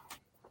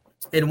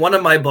in one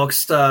of my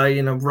books,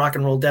 Rock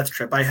and Roll Death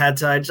Trip, I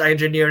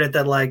engineered it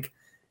that like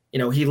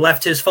he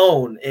left his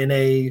phone in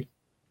a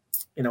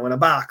in a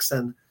box,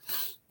 and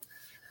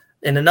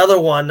in another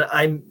one,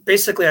 I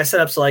set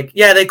up so like,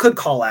 they could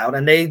call out,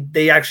 and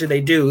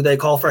they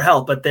call for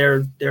help, but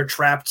they're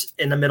trapped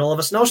in the middle of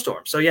a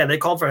snowstorm. So they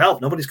called for help.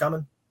 Nobody's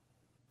coming.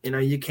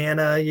 You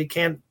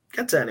can't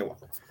get to anyone.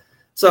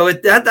 So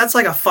that's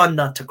like a fun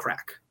nut to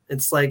crack.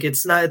 It's like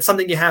it's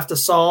something you have to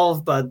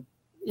solve, but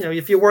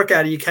if you work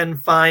at it, you can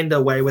find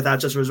a way without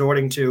just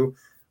resorting to,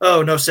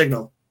 oh, no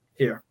signal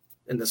here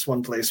in this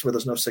one place where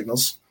there's no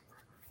signals.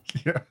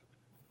 Yeah.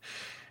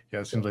 Yeah,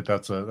 it seems like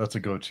that's a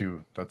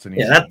go-to. That's an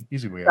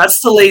easy way out.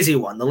 That's the lazy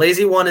one. The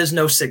lazy one is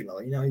no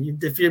signal.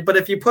 If you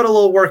put a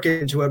little work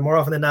into it, more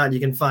often than not, you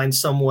can find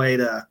some way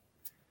to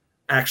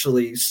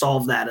actually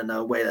solve that in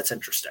a way that's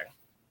interesting.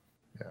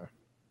 Yeah.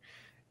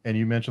 And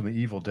you mentioned The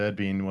Evil Dead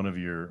being one of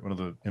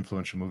the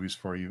influential movies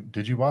for you.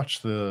 Did you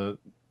watch I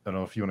don't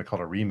know if you want to call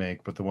it a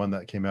remake, but the one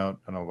that came out,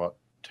 I don't know, about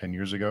 10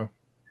 years ago?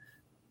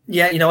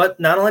 Yeah, you know what?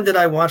 Not only did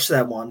I watch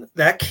that one,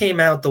 that came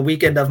out the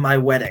weekend of my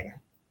wedding.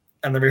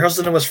 And the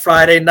rehearsal was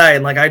Friday night.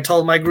 And like I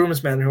told my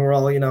groomsmen, who were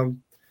all,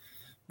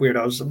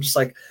 weirdos, I'm just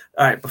like,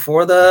 all right,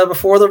 before the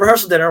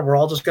rehearsal dinner, we're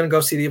all just going to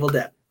go see The Evil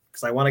Dead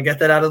because I want to get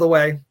that out of the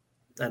way.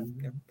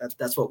 And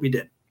that's what we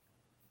did.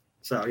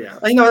 So, yeah,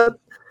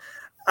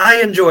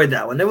 I enjoyed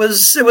that one. It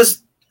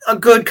was a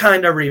good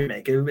kind of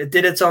remake. It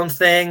did its own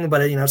thing,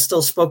 but it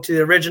still spoke to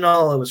the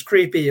original. It was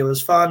creepy. It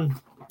was fun.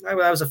 I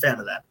was a fan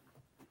of that.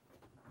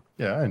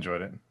 Yeah, I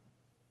enjoyed it.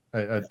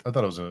 I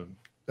thought it was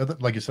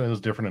like you said, it was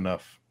different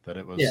enough that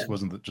it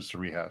wasn't just a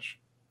rehash.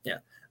 Yeah.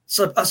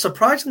 So a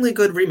surprisingly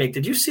good remake.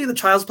 Did you see the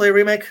Child's Play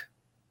remake?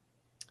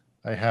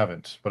 I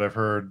haven't, but I've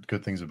heard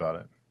good things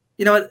about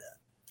it.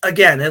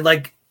 Again, it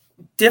like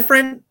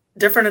different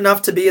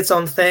enough to be its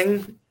own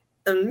thing.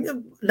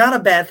 And not a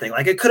bad thing.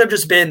 Like it could have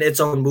just been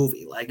its own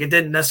movie. Like it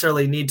didn't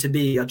necessarily need to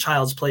be a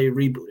Child's Play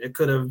reboot. It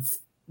could have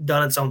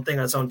done its own thing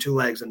on its own two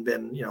legs and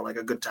been, like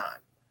a good time.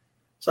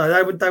 So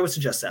I would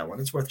suggest that one.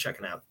 It's worth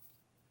checking out.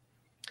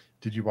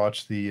 Did you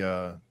watch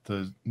there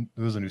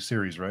was a new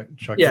series, right?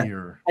 Chucky?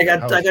 Yeah, I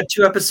got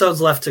 2 episodes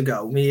left to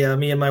go. Me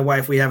and my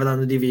wife, we have it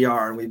on the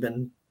DVR, and we've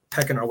been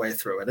pecking our way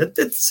through it.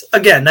 It's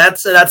again,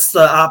 that's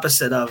the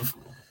opposite of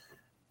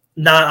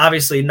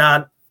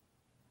not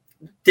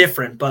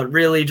different, but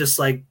really just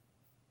like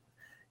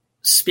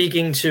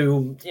speaking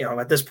to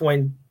at this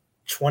point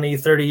 20,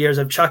 30 years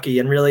of Chucky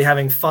and really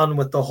having fun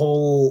with the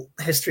whole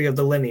history of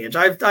the lineage.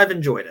 I've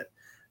enjoyed it.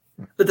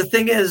 But the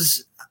thing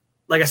is,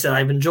 like I said,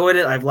 I've enjoyed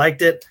it. I've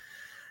liked it.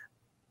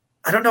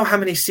 I don't know how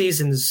many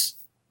seasons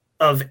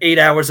of 8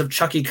 hours of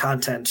Chucky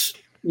content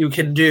you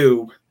can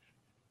do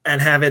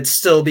and have it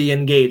still be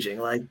engaging.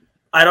 Like,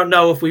 I don't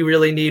know if we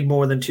really need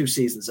more than 2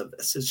 seasons of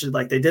this. It's just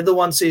like they did the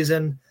 1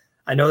 season.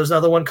 I know there's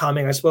another one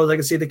coming. I suppose I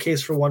can see the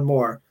case for one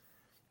more.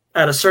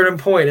 At a certain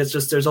point, it's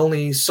just there's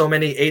only so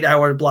many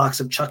 8-hour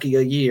blocks of Chucky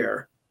a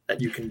year that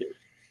you can do.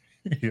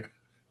 Yeah.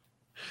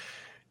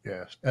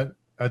 Yeah. And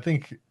I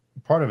think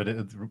part of it,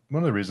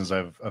 one of the reasons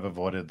I've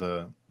avoided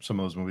some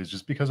of those movies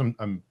just because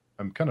I'm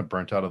kind of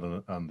burnt out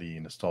on the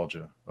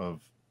nostalgia of,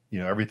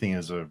 everything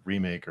is a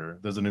remake or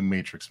there's a new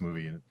Matrix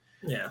movie. And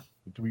Yeah.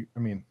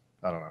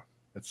 I don't know.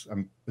 It's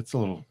a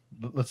little,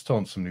 let's tell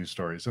them some new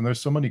stories. And there's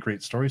so many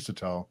great stories to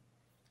tell.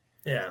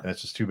 Yeah. And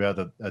it's just too bad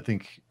that I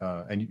think,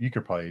 and you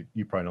probably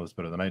know this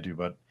better than I do,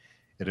 but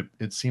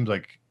it seems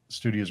like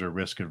studios are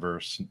risk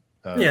adverse.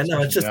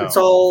 It's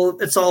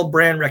all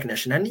brand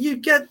recognition, and you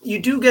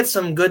do get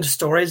some good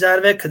stories out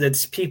of it because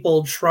it's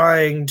people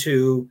trying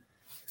to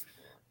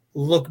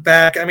look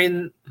back. I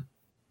mean,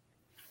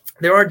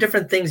 there are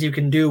different things you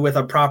can do with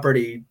a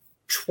property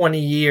 20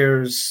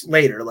 years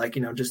later, like,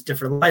 just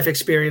different life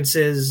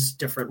experiences,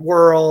 different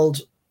world.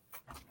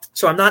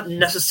 So I'm not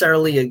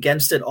necessarily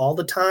against it all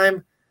the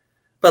time,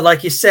 but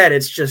like you said,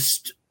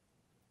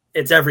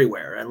 it's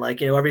everywhere. And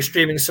like, every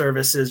streaming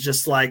service is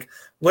just like,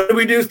 what did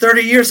we do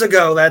 30 years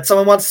ago that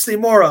someone wants to see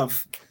more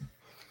of?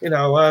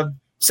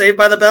 Saved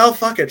by the Bell?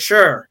 Fuck it.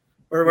 Sure.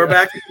 We're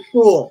back to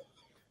school.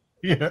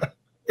 Yeah.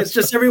 It's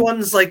just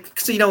everyone's like,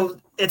 so,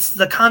 it's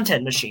the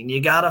content machine.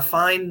 You got to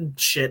find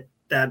shit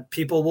that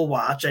people will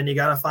watch, and you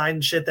got to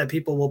find shit that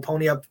people will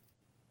pony up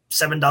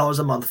 $7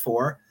 a month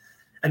for.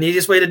 And the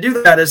easiest way to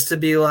do that is to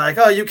be like,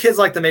 oh, you kids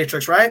like the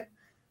Matrix, right?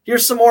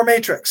 Here's some more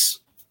Matrix.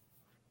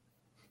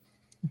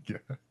 Yeah.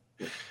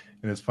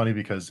 And it's funny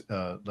because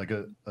like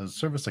a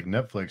service like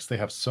Netflix, they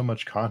have so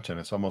much content.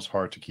 It's almost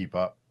hard to keep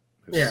up.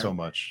 There's so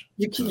much.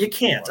 You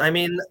can't. I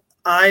mean,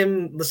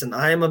 I'm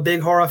a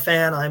big horror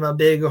fan. I'm a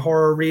big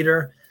horror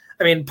reader.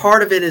 I mean,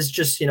 part of it is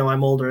just,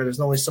 I'm older. There's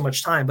only so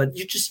much time, but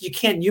you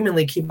can't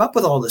humanly keep up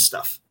with all this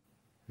stuff.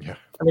 Yeah.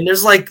 I mean,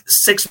 there's like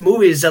 6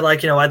 movies that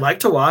I'd like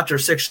to watch, or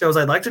 6 shows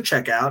I'd like to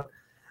check out.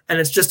 And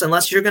it's just,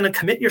 unless you're going to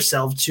commit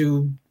yourself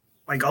to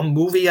like a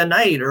movie a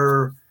night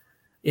or,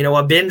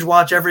 a binge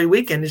watch every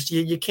weekend,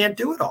 you can't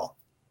do it all.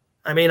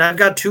 I mean, I've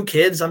got 2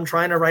 kids. I'm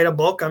trying to write a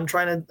book.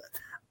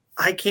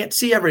 I can't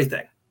see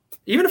everything,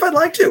 even if I'd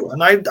like to.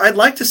 And I'd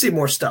like to see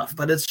more stuff,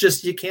 but it's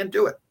just, you can't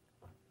do it.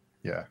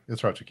 Yeah.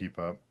 It's hard to keep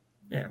up.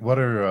 Yeah. What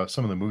are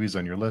some of the movies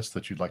on your list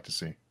that you'd like to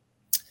see?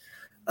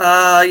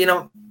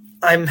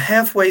 I'm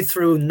halfway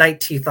through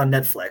Night Teeth on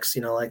Netflix,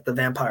 like the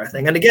vampire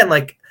thing. And again,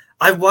 like,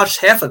 I've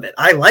watched half of it.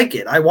 I like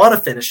it. I want to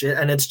finish it.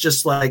 And it's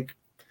just like,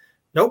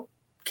 nope,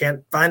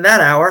 can't find that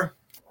hour.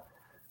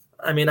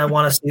 I mean, I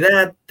want to see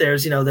that.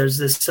 There's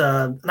this,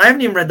 and I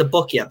haven't even read the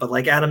book yet, but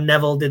like Adam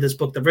Neville did this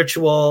book, The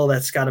Ritual,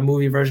 that's got a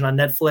movie version on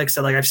Netflix.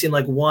 And like, I've seen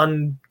like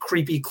one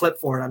creepy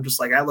clip for it. I'm just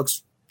like, that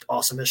looks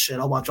awesome as shit.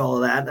 I'll watch all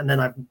of that. And then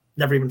I've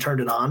never even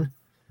turned it on.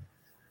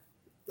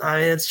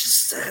 I mean, it's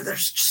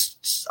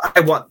just,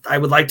 I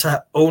would like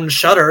to own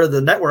Shudder,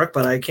 the network,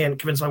 but I can't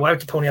convince my wife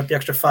to pony up the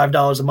extra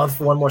 $5 a month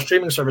for one more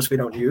streaming service we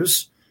don't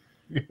use.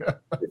 Yeah.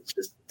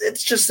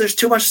 It's just, there's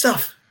too much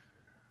stuff.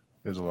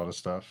 There's a lot of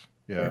stuff.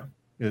 Yeah.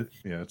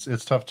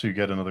 It's tough to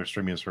get another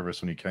streaming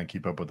service when you can't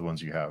keep up with the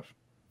ones you have.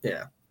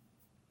 Yeah.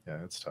 Yeah,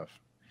 it's tough.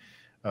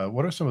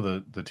 What are some of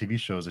the TV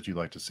shows that you'd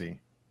like to see?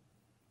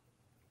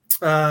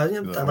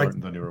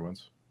 The newer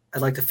ones.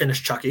 I'd like to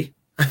finish Chucky.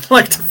 I'd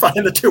like to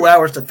find the 2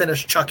 hours to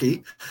finish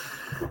Chucky.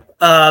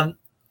 I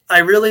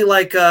really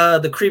like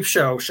the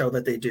Creepshow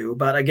that they do,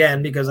 but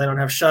again, because I don't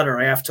have Shudder,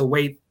 I have to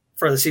wait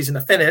for the season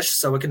to finish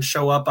so it can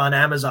show up on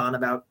Amazon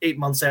about 8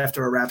 months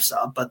after it wraps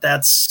up. But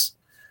that's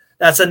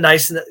a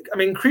nice. I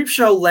mean,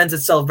 Creepshow lends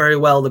itself very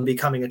well to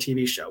becoming a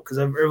TV show because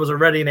it was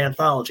already an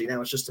anthology.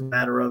 Now it's just a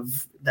matter of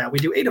that we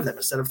do 8 of them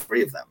instead of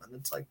 3 of them, and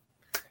it's like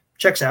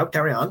checks out.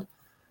 Carry on.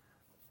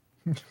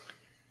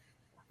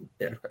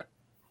 Yeah.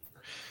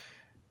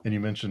 And you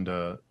mentioned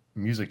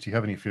music. Do you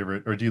have any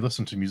favorite, or do you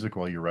listen to music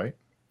while you write?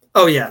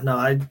 Oh yeah,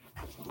 no.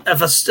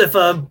 If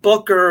a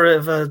book or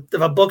if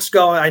a book's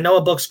going, I know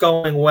a book's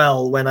going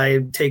well when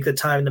I take the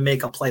time to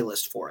make a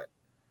playlist for it.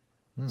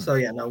 So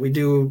yeah, no, we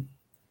do.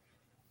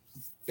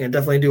 Yeah,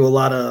 definitely do a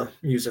lot of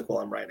music while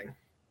I'm writing.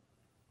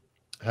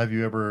 Have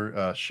you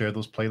ever shared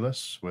those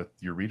playlists with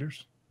your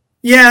readers?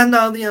 Yeah,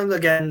 no,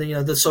 again,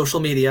 the social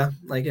media,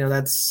 like,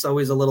 that's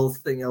always a little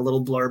thing, a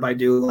little blurb I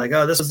do, like,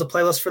 oh, this is the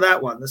playlist for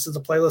that one. This is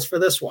the playlist for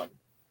this one.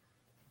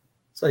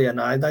 So yeah,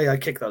 no, I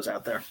kick those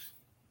out there.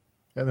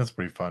 Yeah, that's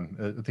pretty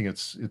fun. I think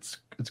it's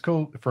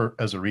cool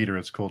as a reader.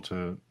 It's cool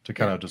to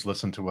kind of just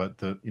listen to what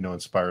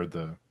inspired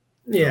the.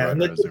 Yeah,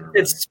 and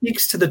it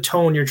speaks to the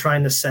tone you're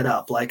trying to set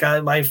up. Like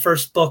my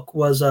first book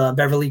was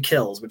Beverly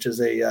Kills, which is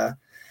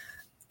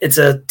it's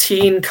a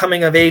teen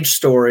coming of age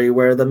story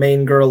where the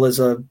main girl is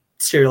a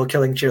serial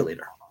killing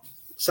cheerleader.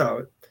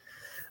 So,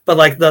 but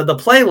like the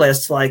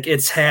playlist, like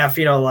it's half,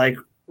 like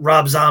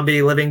Rob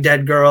Zombie, Living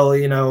Dead Girl,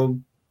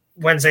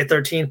 Wednesday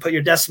 13th, Put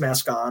Your Death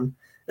Mask On.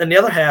 And the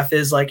other half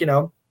is like,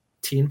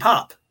 teen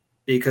pop,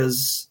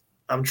 because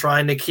I'm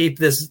trying to keep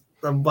this.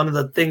 One of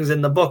the things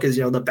in the book is,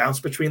 the bounce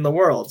between the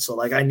worlds. So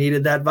like I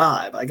needed that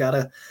vibe. I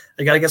gotta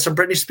get some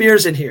Britney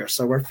Spears in here.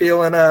 So we're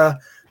feeling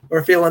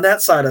that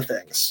side of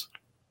things.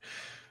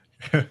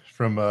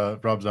 From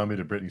Rob Zombie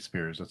to Britney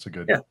Spears. That's a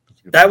good. Yeah.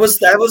 That's a good that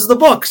was the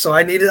book. So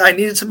I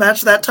needed to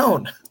match that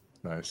tone.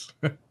 Nice.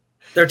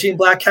 13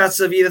 Black Cats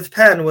of Edith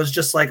Penn was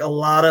just like a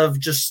lot of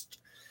just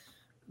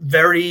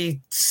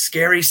very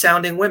scary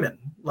sounding women,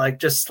 like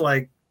just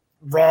like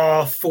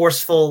raw,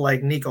 forceful,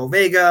 like Nico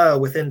Vega,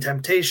 Within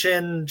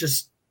Temptation,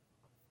 just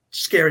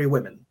scary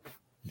women.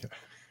 Yeah.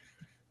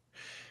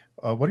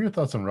 What are your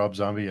thoughts on Rob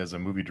Zombie as a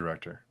movie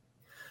director?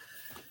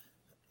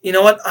 You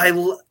know what?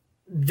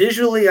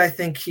 Visually, I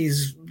think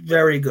he's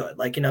very good.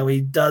 Like,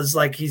 he does,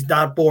 like, he's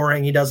not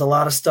boring. He does a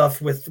lot of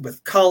stuff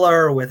with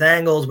color, with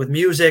angles, with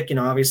music.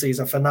 Obviously he's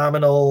a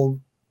phenomenal,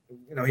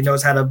 he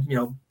knows how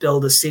to,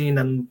 build a scene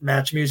and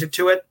match music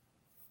to it.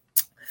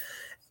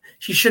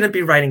 He shouldn't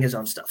be writing his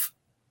own stuff.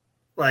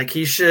 Like,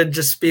 he should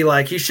just be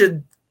like, he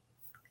should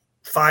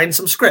find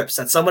some scripts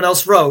that someone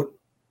else wrote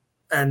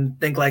and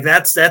think like,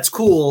 that's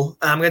cool.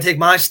 I'm going to take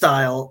my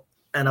style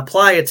and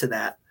apply it to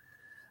that.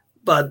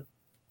 But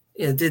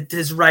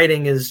his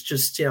writing is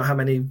just, how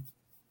many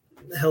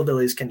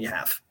hillbillies can you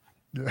have?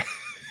 Yeah.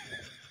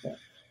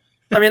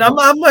 I mean,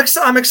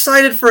 I'm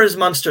excited for his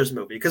Munsters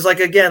movie because, like,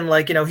 again,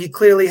 like, he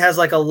clearly has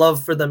like a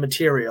love for the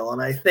material,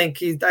 and I think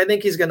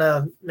he's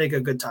gonna make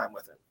a good time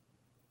with it.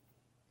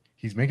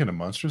 He's making a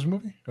Munsters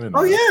movie? I didn't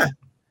know that.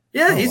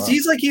 Yeah. Oh,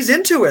 he's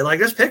into it. Like,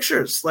 there's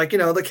pictures. Like,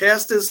 the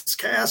cast is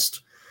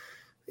cast.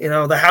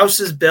 The house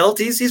is built.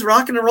 He's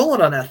rocking and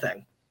rolling on that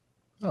thing.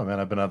 Oh man,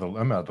 I'm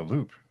out of the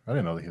loop. I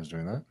didn't know that he was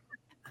doing that.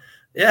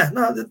 Yeah,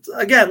 no.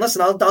 Again,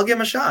 listen, I'll give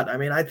him a shot. I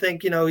mean, I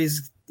think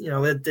he's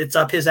it's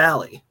up his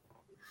alley.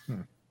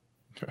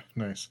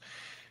 Nice.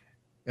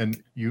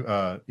 And you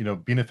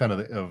being a fan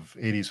of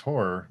 80s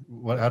horror,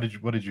 what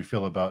did you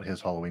feel about his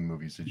Halloween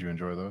movies? Did you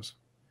enjoy those?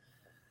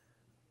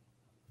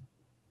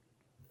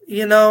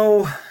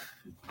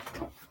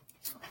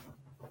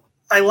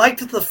 I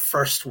liked the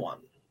first one.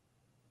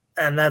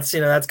 And that's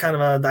kind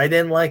of I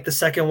didn't like the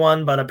second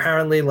one, but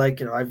apparently,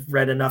 like, I've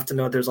read enough to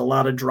know there's a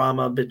lot of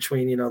drama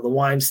between, the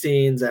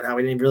Weinsteins and how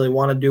he didn't really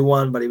want to do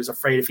one, but he was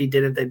afraid if he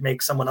didn't, they'd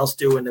make someone else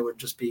do it and it would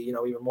just be,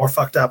 even more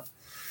fucked up.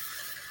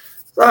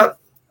 So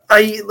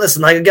I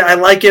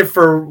like it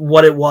for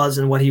what it was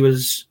and what he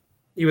was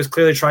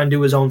clearly trying to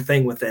do his own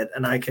thing with it.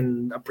 And I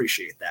can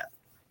appreciate that.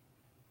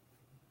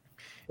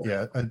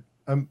 Yeah.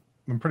 I'm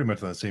pretty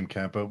much in the same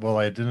camp, but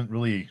I didn't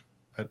really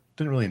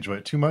enjoy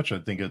it too much. I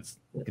think it's,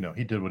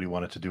 he did what he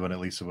wanted to do, and at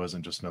least it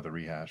wasn't just another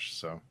rehash.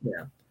 So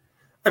yeah,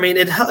 I mean,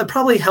 it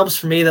probably helps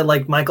for me that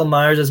like Michael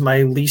Myers is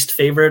my least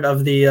favorite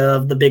of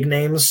the big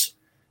names.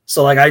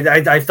 So like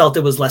I felt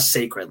it was less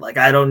sacred. Like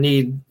I don't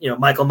need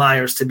Michael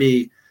Myers to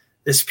be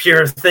this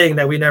pure thing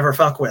that we never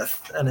fuck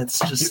with, and it's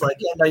just like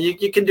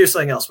you can do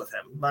something else with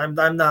him.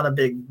 I'm not a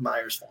big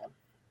Myers fan.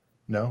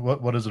 No,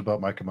 what is it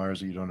about Michael Myers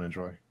that you don't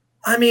enjoy?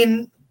 I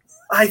mean,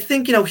 I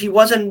think, he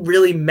wasn't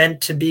really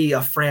meant to be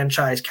a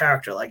franchise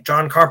character. Like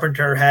John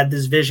Carpenter had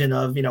this vision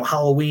of,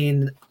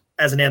 Halloween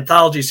as an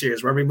anthology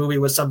series where every movie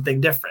was something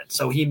different.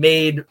 So he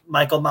made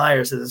Michael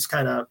Myers this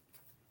kind of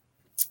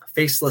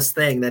faceless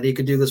thing that he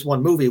could do this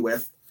one movie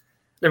with.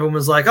 And everyone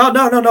was like, oh,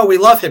 no, we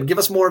love him. Give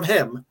us more of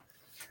him.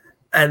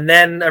 And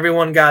then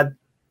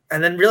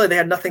really they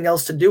had nothing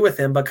else to do with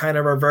him but kind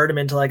of revert him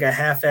into like a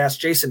half-assed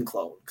Jason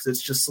clone. Because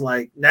it's just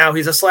like, now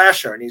he's a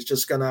slasher and he's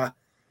just going to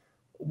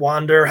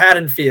wander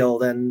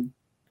Haddonfield, and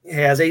he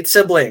has 8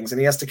 siblings and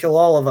he has to kill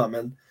all of them.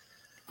 And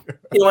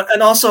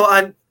and also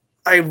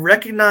I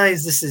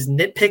recognize this is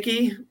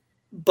nitpicky,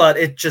 but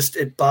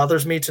it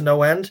bothers me to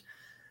no end.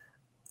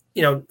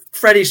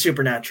 Freddy's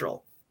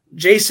supernatural,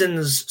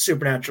 Jason's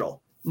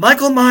supernatural.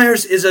 Michael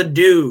Myers is a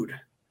dude.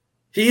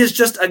 He is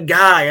just a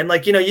guy. And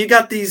like, you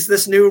got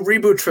this new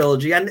reboot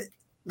trilogy, and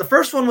the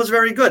first one was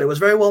very good. It was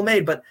very well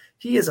made, but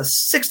he is a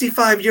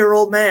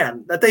 65-year-old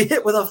man that they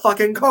hit with a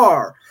fucking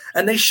car.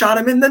 And they shot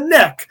him in the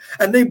neck,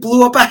 and they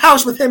blew up a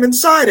house with him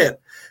inside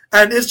it.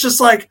 And it's just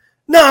like,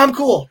 no, I'm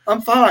cool. I'm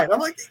fine. I'm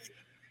like,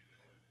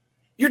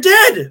 you're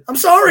dead. I'm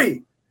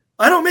sorry.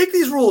 I don't make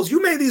these rules.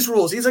 You made these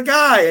rules. He's a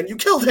guy, and you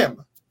killed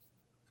him.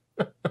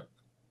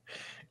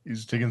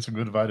 He's taking some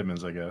good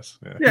vitamins, I guess.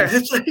 Yeah.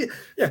 It's like,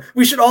 yeah.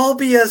 We should all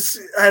be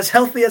as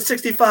healthy at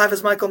 65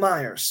 as Michael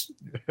Myers.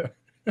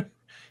 Yeah.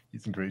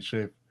 He's in great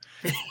shape.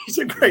 He's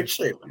in great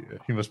shape. Yeah,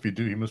 he must be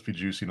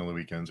juicing on the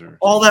weekends, or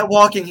all that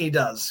walking he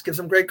does gives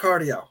him great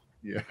cardio.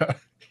 Yeah,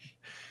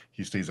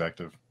 he stays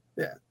active.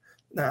 Yeah,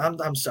 no,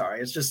 I'm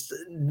sorry. It's just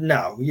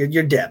no.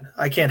 You're dead.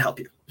 I can't help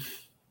you.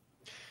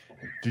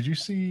 Did you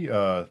see?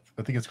 I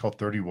think it's called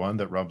 31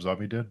 that Rob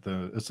Zombie did.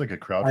 It's like a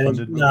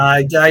crowdfunded. No,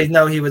 I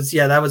know he was.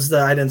 Yeah, that was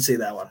I didn't see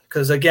that one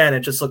because again, it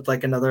just looked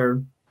like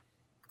another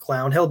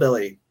clown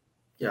hillbilly,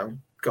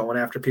 going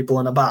after people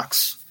in a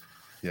box.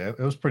 Yeah, it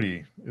was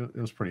pretty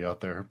out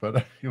there,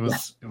 but it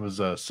was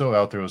so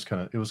out there. It was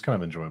kind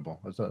of enjoyable.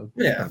 It was kind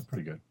of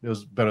pretty good. It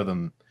was better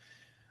than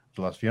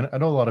the last few. I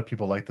know a lot of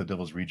people like the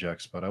Devil's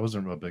Rejects, but I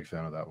wasn't a big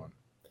fan of that one.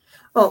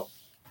 Well,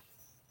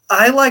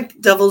 I like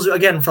Devil's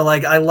Rejects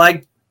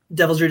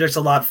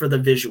a lot for the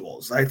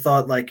visuals. I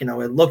thought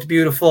it looked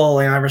beautiful,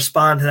 and I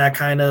respond to that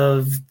kind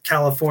of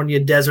California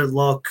desert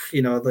look,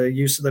 the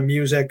use of the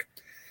music.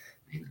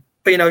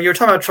 But you're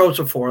talking about tropes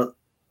before.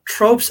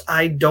 Tropes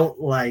I don't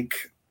like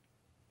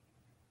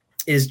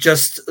is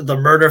just the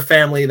murder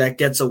family that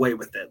gets away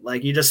with it.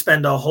 Like, you just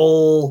spend a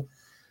whole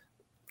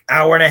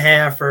hour and a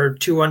half or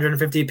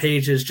 250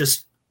 pages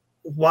just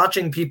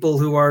watching people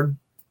who are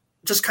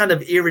just kind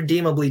of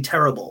irredeemably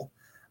terrible.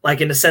 Like,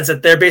 in the sense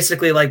that they're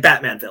basically like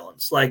Batman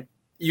villains. Like,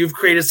 you've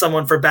created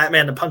someone for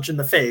Batman to punch in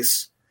the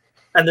face,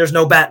 and there's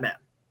no Batman.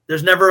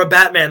 There's never a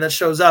Batman that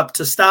shows up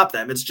to stop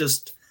them. It's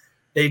just,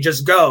 they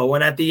just go.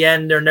 And at the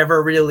end, they're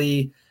never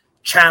really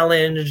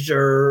challenged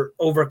or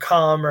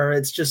overcome, or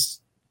it's just,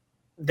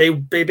 they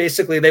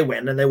basically, they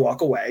win and they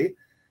walk away.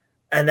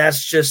 And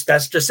that's just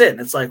it.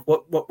 And it's like,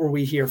 what were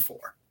we here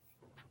for?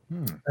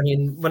 I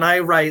mean, when I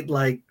write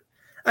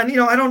I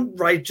don't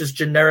write just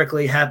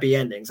generically happy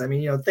endings. I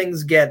mean,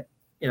 things get,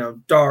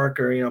 dark,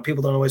 or,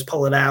 people don't always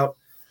pull it out.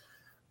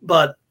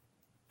 But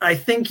I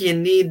think you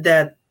need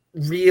that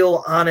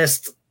real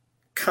honest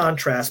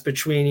contrast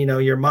between,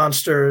 your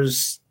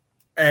monsters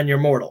and your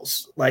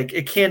mortals. Like,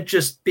 it can't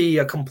just be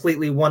a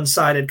completely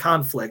one-sided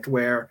conflict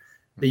where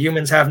the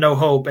humans have no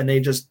hope and they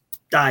just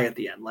die at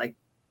the end. Like,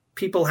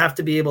 people have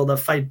to be able to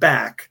fight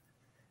back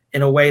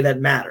in a way that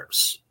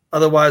matters.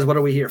 Otherwise, what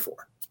are we here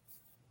for?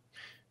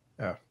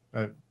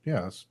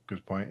 Yeah, that's a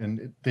good point.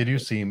 And they do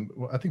seem,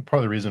 I think part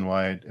of the reason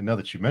why, and now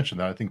that you mentioned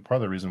that, I think part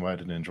of the reason why I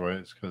didn't enjoy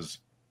it is because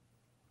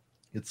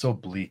it's so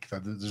bleak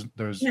that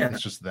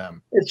it's just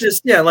them. It's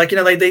just,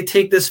 they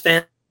take this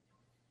family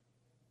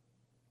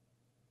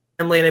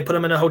and they put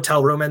them in a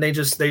hotel room and they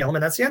kill them,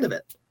 and that's the end of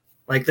it.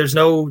 Like, there's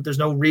no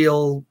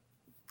real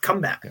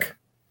comeback.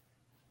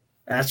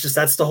 Yeah.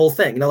 That's the whole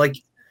thing.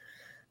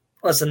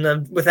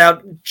 Listen,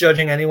 without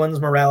judging anyone's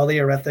morality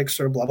or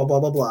ethics or blah, blah, blah,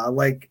 blah, blah,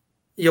 like,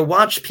 you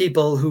watch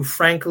people who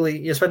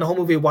you spend the whole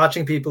movie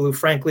watching people who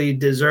frankly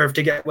deserve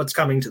to get what's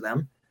coming to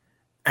them,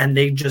 and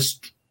they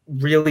just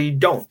really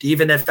don't.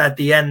 Even if at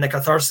the end the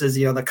catharsis,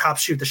 the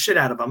cops shoot the shit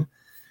out of them.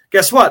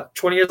 Guess what?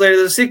 20 years later,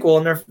 there's a sequel,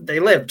 and they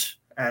lived,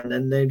 and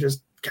then they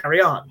just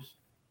carry on.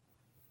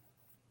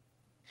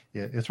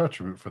 Yeah, it's hard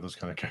to root for those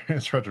kind of characters.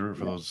 It's hard to root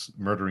for those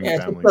murdering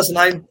families.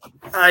 Listen,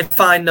 I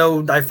find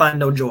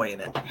no joy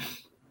in it.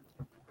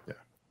 Yeah.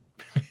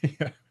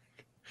 Yeah.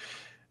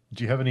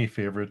 Do you have any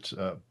favorite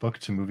book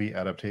to movie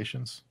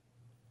adaptations?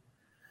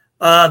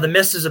 The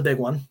Mist is a big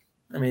one.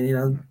 I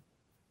mean,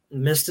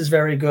 Mist is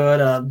very good.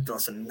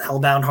 Listen,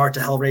 Hellbound Heart to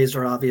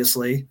Hellraiser,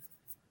 obviously.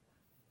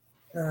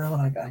 What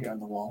I got here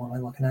on the wall? What am I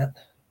looking at?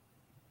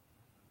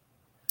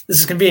 This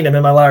is convenient. I'm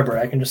in my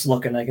library. I can just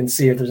look and I can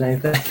see if there's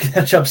anything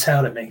that jumps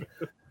out at me.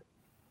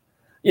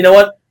 You know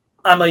what?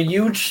 I'm a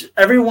huge.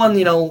 Everyone,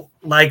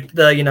 like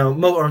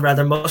or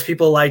rather, most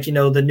people like,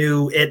 the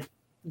new It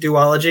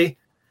duology.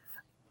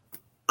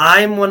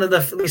 I'm one of the,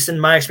 at least in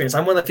my experience,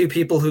 I'm one of the few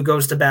people who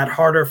goes to bat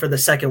harder for the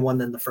second one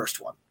than the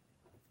first one.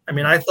 I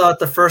mean, I thought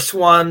the first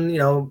one,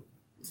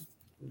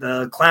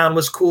 the clown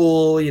was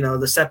cool,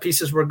 the set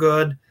pieces were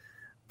good,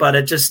 but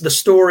the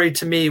story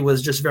to me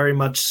was just very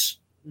much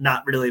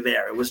not really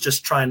there. It was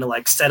just trying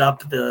to set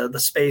up the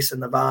space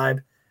and the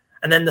vibe.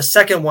 And then the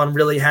second one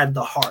really had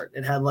the heart.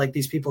 It had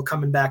these people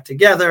coming back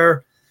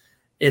together.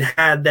 It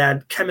had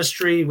that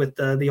chemistry with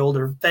the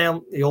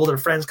older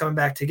friends coming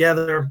back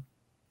together.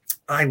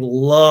 I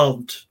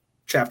loved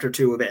Chapter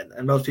 2 of It,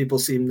 and most people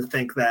seem to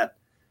think that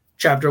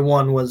Chapter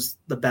 1 was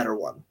the better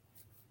one.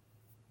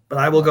 But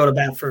I will go to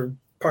bat for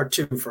Part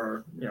 2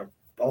 for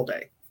all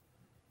day.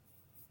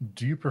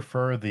 Do you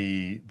prefer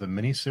the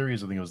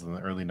miniseries? I think it was in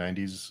the early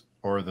 '90s,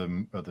 or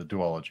the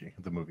duology,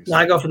 the movies. No,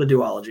 I go for the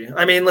duology.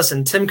 I mean,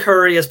 listen, Tim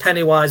Curry as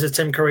Pennywise is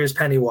Tim Curry as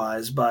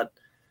Pennywise, but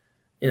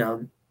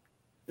the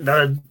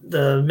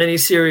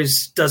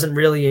miniseries doesn't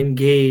really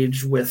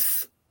engage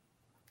with,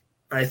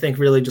 I think,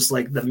 really just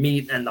the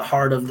meat and the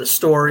heart of the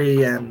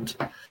story, and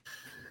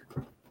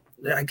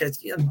I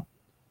guess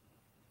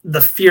the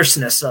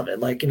fierceness of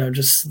it,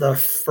 just the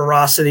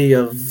ferocity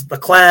of the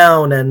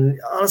clown, and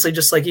honestly,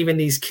 just even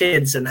these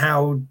kids and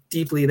how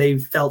deeply they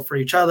felt for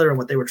each other and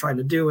what they were trying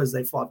to do as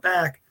they fought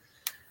back.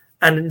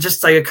 And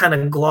just it kind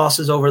of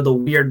glosses over the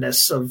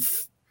weirdness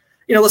of,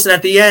 listen,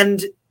 at the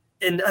end,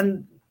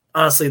 and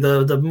honestly,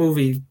 the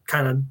movie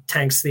kind of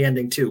tanks the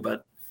ending too,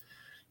 but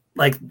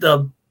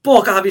the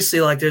book, obviously,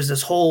 there's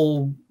this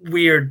whole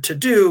weird to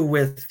do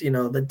with,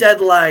 the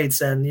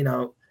deadlights, and,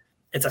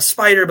 it's a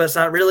spider, but it's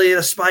not really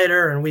a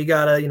spider. And we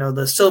gotta,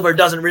 the silver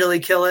doesn't really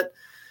kill it.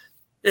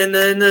 And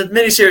then the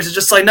miniseries is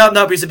just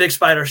nope, he's a big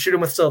spider. Shoot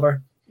him with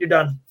silver. You're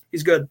done.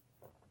 He's good.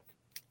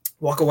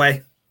 Walk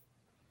away.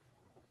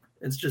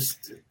 It's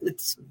just,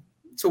 it's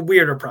a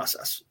weirder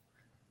process.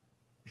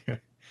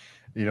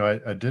 You know,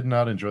 I did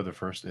not enjoy the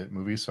first It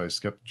movie, so I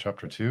skipped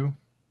chapter 2.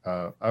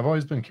 I've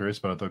always been curious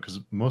about it though, because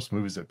most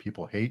movies that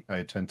people hate,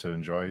 I tend to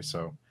enjoy.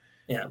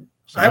 Yeah.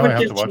 So now I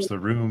have to watch The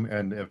Room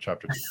and It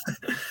chapter 2.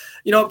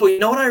 But you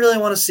know what I really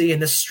want to see in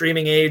this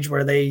streaming age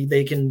where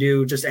they can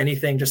do just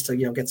anything just to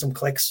get some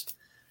clicks.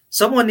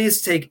 Someone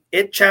needs to take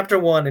It chapter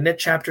 1 and It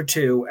chapter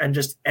 2 and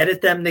just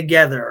edit them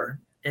together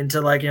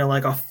into like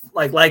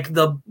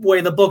the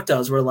way the book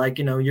does, where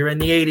you're in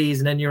the 80s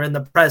and then you're in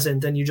the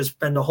present and you just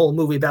spend the whole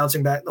movie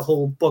the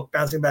whole book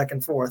bouncing back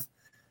and forth.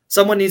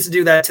 Someone needs to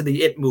do that to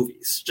the It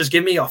movies. Just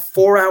give me a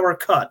 4-hour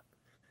cut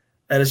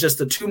that is just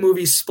the two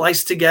movies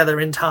spliced together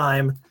in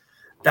time,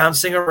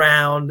 bouncing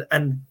around,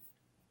 and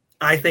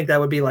I think that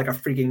would be like a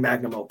freaking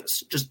magnum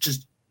opus.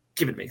 Just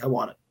give it to me. I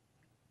want it.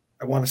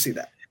 I want to see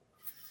that.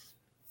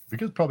 We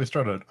could probably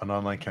start an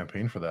online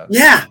campaign for that.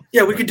 Yeah,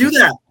 we could do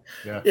that.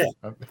 Yeah.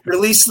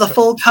 Release the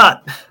full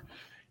cut.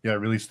 Yeah,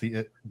 release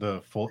the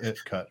full It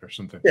cut or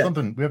something. Yeah.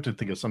 Something we have to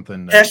think of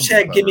something.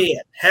 Hashtag give me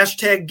it.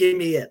 Hashtag give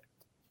me it.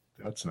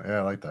 I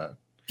like that.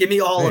 Give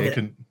me all of it. It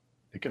can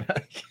it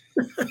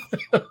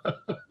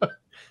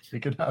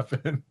could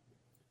happen.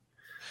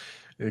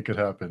 It could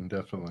happen,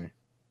 definitely.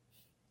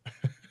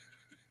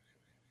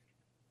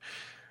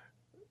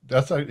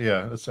 That's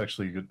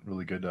actually a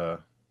really good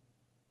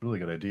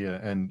idea.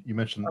 And you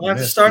mentioned I have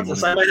to start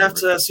this. I might have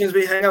to, as soon as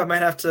we hang up, I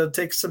might have to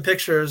take some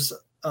pictures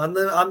on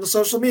the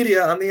social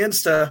media, on the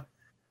Insta,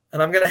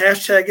 and I'm gonna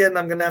hashtag it, and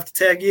I'm gonna have to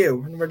tag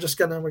you, and we're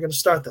gonna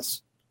start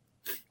this.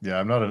 Yeah,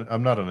 I'm not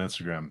on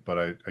Instagram,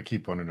 but I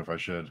keep wondering if I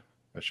should.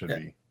 I should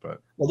be,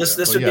 but this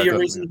would be your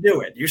reason to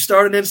do it. You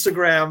start an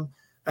Instagram,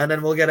 and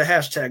then we'll get a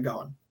hashtag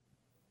going.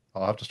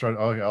 I'll have to start.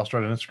 I'll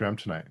start an Instagram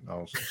tonight.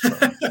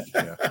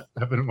 Yeah,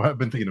 I've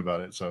been thinking about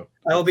it. So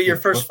I will be your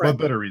first friend.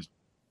 What better reason?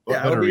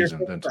 What better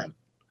reason than to?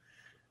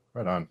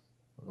 Right on.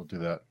 I'll do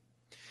that.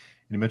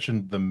 You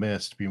mentioned The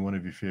Mist being one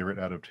of your favorite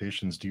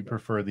adaptations. Do you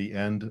prefer the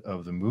end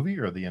of the movie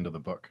or the end of the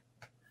book?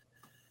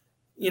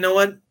 You know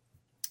what?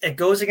 It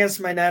goes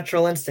against my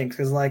natural instinct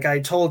because, like I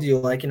told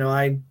you,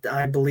 I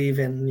believe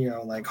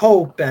in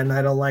hope, and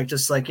I don't like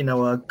just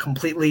a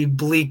completely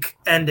bleak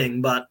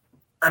ending. But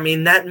I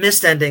mean, that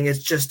Mist ending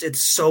is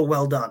it's so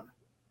well done.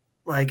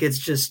 Like it's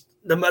just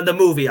the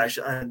movie.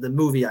 The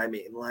movie. I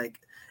mean, like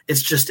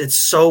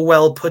it's so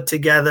well put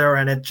together,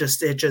 and it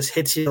just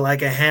hits you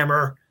like a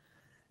hammer.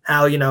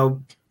 How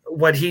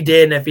what he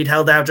did, and if he'd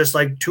held out just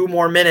like 2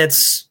 more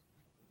minutes,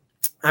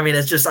 I mean,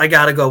 it's just I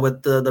gotta go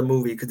with the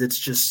movie because it's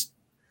just.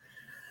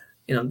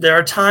 There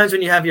are times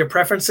when you have your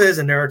preferences,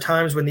 and there are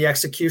times when the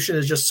execution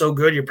is just so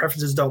good, your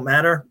preferences don't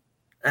matter,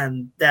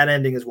 and that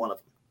ending is one of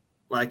them.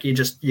 Like you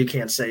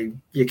can't say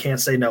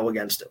no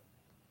against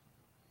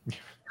it.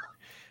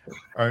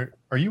 Are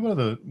you one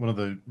of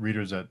the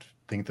readers that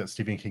think that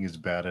Stephen King is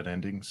bad at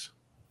endings?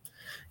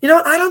 I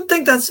don't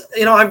think that's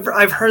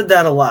I've heard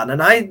that a lot,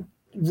 and I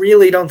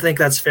really don't think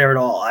that's fair at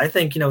all. I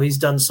think he's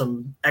done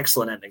some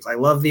excellent endings. I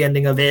love the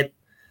ending of It.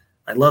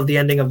 I love the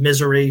ending of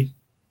Misery.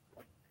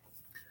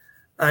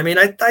 I mean,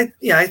 I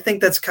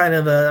think that's kind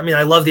of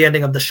I love the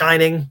ending of The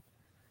Shining.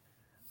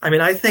 I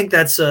mean, I think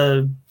that's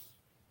a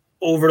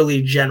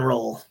overly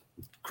general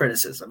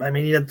criticism. I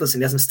mean, he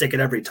doesn't stick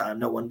it every time.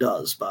 No one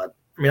does, but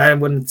I mean, I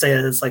wouldn't say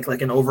that it's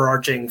like an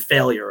overarching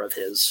failure of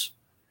his.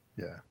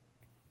 Yeah.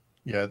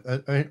 Yeah.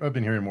 I've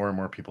been hearing more and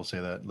more people say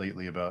that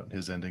lately about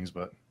his endings,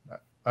 but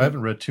I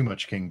haven't read too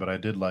much King, but I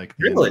did like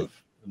the end of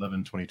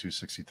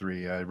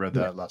 11/22/63. I read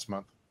that last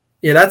month.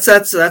 Yeah. That's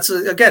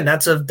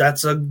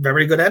a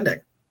very good ending.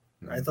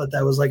 I thought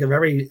that was like a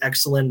very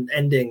excellent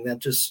ending that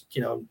just,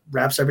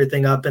 wraps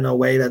everything up in a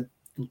way that's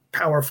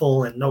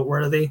powerful and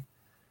noteworthy.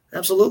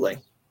 Absolutely.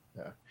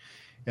 Yeah.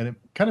 And it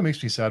kind of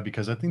makes me sad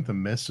because I think The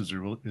Mist is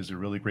a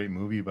really great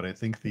movie, but I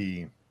think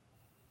the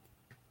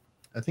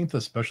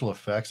special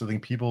effects, I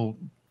think people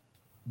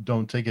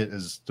don't give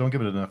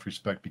it enough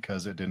respect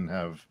because it didn't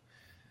have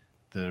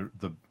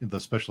the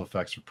special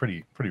effects are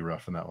pretty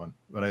rough in that one.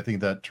 But I think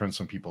that turns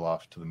some people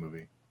off to the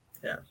movie.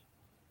 Yeah.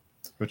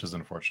 Which is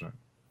unfortunate.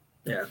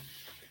 Yeah.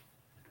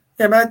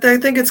 Yeah, but I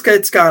think it's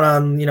gone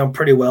on,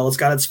 pretty well. It's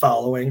got its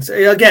following. So,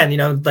 again,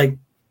 like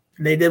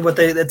they did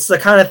it's the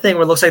kind of thing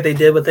where it looks like they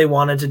did what they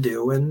wanted to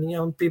do.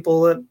 And,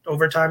 people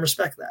over time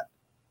respect that.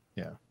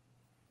 Yeah.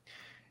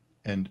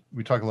 And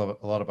we talk a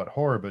lot about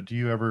horror, but do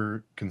you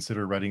ever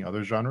consider writing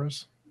other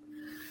genres?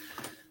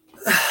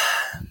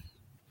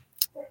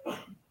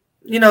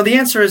 The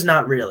answer is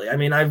not really. I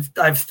mean,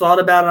 I've thought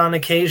about it on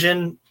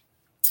occasion.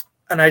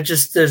 And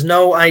there's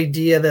no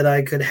idea that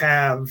I could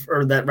have,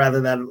 or that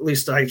at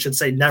least I should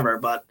say never,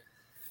 but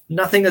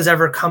nothing has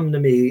ever come to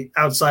me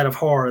outside of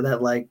horror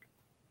that like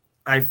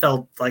I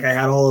felt like I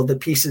had all of the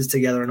pieces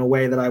together in a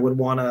way that I would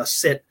want to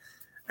sit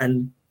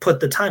and put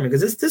the time in,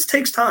 because this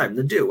takes time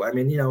to do. I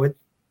mean,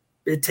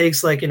 it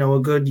takes like, a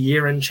good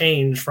year and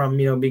change from,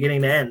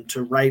 beginning to end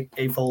to write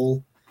a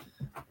full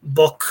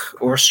book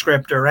or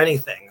script or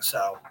anything.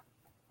 So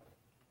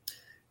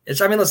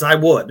listen, I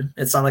would.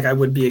 It's not like I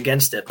would be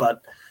against it,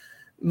 but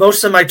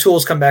most of my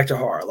tools come back to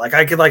horror.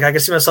 I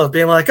could see myself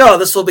being like, oh,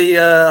 this will be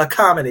a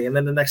comedy. And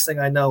then the next thing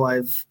I know,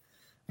 I've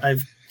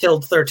I've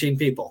killed 13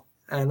 people,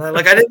 and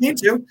I didn't mean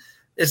to.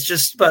 It's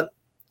just, but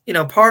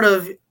part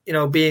of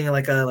being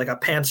like a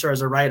pantser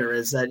as a writer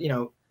is that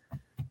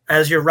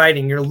as you're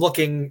writing, you're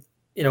looking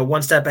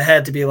one step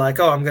ahead to be like,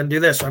 oh, I'm going to do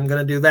this, or I'm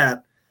going to do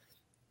that.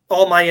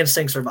 All my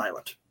instincts are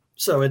violent,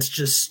 so it's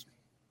just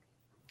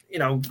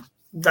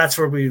that's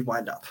where we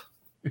wind up.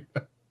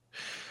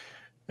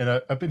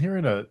 And I've been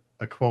hearing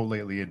a quote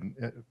lately, and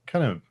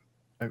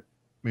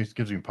it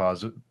gives me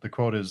pause. The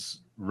quote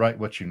is "write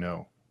what you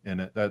know,"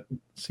 and that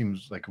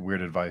seems like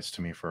weird advice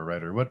to me for a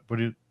writer. What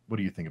do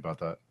you think about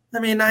that? I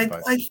mean, I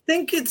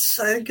think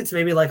it's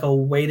maybe like a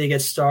way to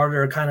get started,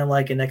 or kind of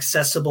like an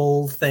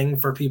accessible thing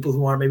for people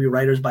who aren't maybe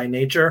writers by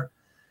nature.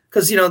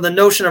 Because the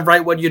notion of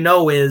write what you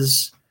know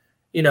is,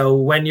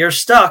 when you're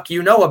stuck,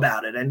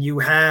 about it, and you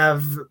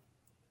have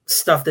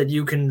stuff that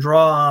you can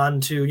draw on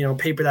to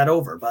paper that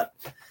over. But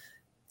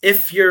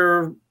if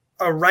you're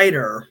a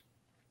writer,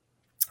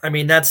 I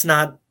mean, that's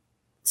not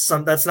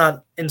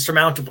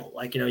insurmountable.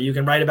 Like, you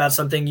can write about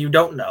something you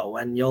don't know,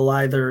 and you'll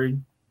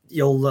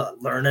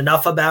learn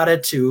enough about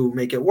it to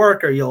make it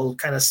work, or you'll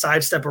kind of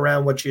sidestep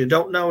around what you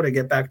don't know to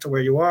get back to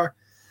where you are.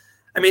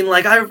 I mean,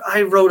 like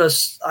I wrote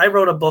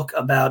a book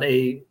about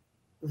a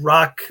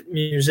rock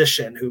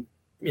musician who,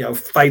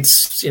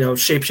 fights,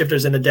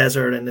 shapeshifters in the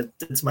desert, and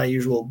it's my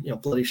usual,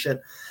 bloody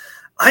shit.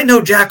 I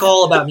know jack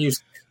all about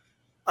music.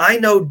 I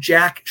know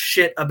jack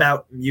shit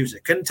about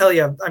music. Couldn't tell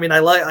you. I mean, I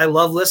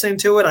love listening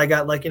to it. I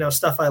got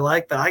stuff I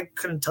like, but I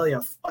couldn't tell you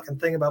a fucking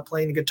thing about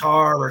playing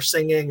guitar or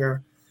singing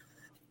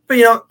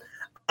but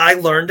I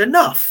learned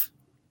enough.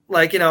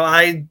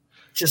 I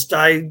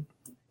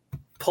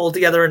pulled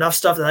together enough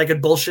stuff that I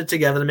could bullshit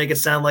together to make it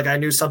sound like I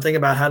knew something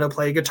about how to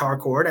play a guitar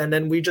chord, and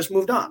then we just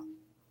moved on.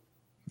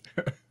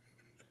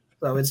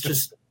 So it's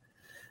just,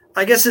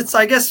 I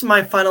guess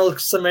my final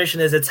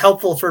summation is it's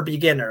helpful for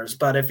beginners,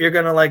 but if you're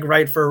gonna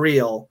write for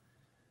real,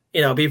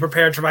 be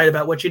prepared to write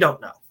about what you don't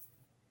know.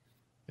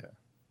 Yeah.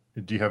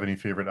 Do you have any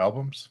favorite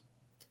albums?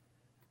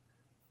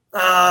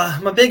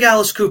 I'm a big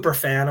Alice Cooper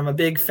fan. I'm a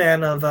big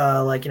fan of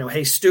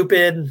Hey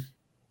Stupid.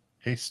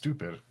 Hey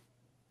Stupid.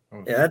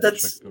 Yeah,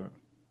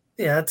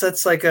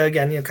 that's like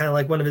again, kind of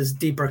like one of his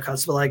deeper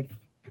cuts, but like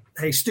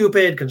Hey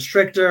Stupid,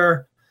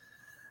 Constrictor.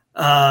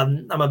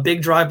 I'm a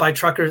big Drive-By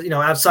Truckers,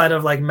 outside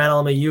of metal,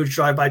 I'm a huge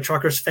Drive-By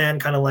Truckers fan,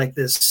 kind of like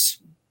this.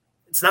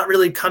 It's not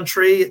really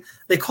country.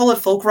 They call it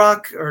folk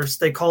rock, or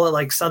they call it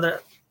like Southern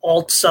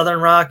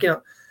rock.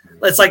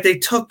 It's like they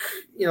took,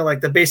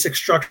 the basic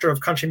structure of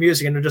country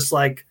music, and they're just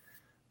like,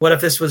 what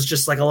if this was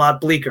just a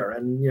lot bleaker,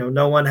 and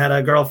no one had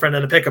a girlfriend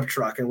in a pickup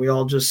truck, and we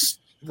all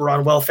just were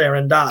on welfare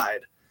and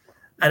died.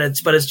 And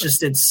it's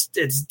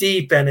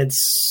deep, and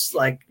it's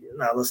like,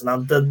 now listen,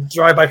 the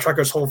Drive-By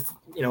Truckers whole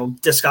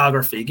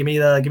discography. Give me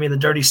the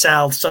Dirty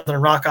South,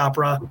 Southern rock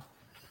opera.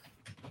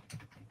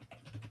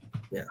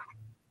 Yeah,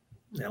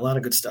 a lot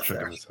of good stuff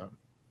there.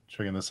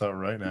 Checking this out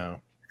right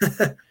now.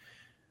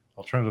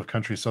 Alternative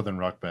country Southern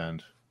rock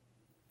band.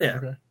 Yeah.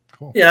 Okay.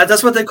 Cool. Yeah,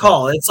 that's what they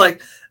call it. It's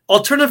like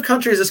alternative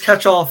country is this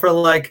catch-all for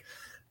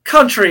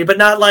country, but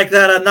not like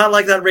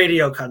that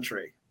radio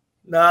country.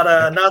 Not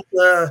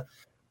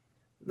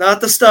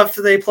the stuff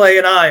they play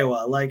in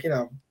Iowa.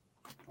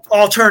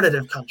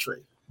 Alternative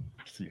country.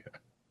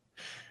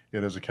 Yeah,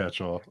 there's a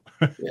catch-all.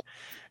 Yeah.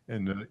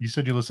 And you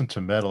said you listen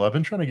to metal. I've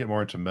been trying to get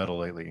more into metal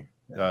lately.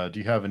 Do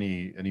you have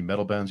any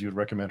metal bands you would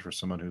recommend for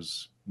someone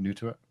who's new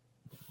to it?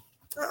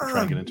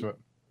 Trying to get into it?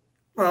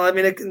 Well, I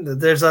mean,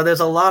 there's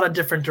a lot of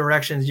different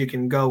directions you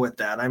can go with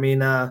that. I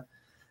mean,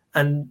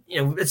 and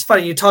it's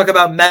funny, you talk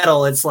about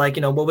metal. It's like,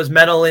 what was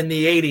metal in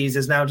the 80s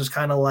is now just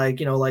kind of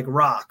like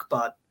rock.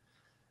 But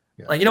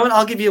what?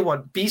 I'll give you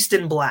one. Beast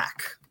in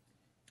Black.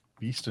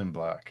 Beast in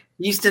Black.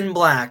 Beast in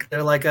Black.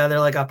 They're like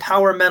a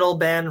power metal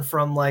band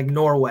from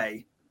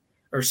Norway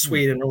or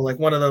Sweden, or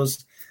one of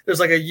those.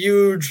 There's a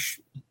huge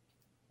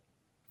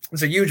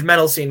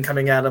metal scene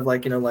coming out of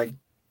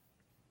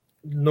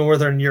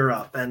Northern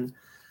Europe, and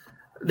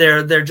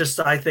they're just,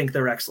 I think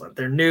they're excellent.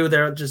 They're new.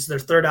 They're just, their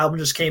third album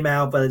just came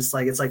out, but it's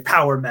like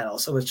power metal.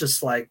 So it's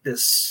just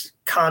this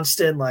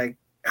constant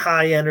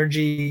high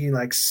energy,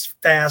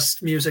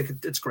 fast music.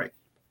 It's great.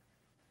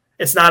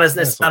 It's not as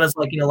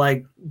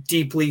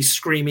deeply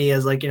screamy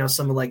as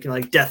some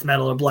of death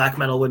metal or black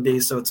metal would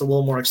be. So it's a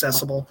little more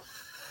accessible,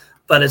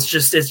 but it's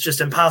just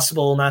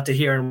impossible not to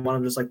hear and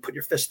want to just put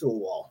your fist through a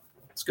wall.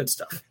 It's good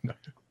stuff.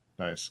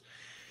 Nice.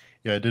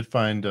 Yeah, I did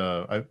find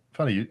I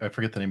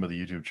forget the name of the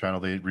YouTube channel.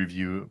 They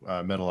review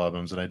metal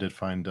albums, and I did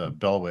find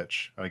Bell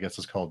Witch. I guess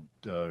it's called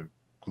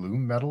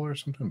Gloom Metal or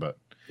something. But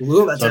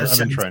Gloom, I've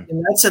been trying.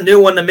 That's a new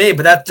one to me,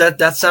 but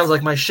that sounds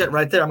like my shit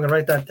right there. I'm gonna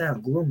write that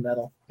down. Gloom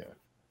Metal. Yeah.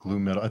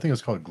 Gloom Metal. I think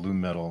it's called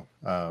Gloom Metal,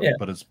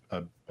 but it's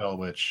Bell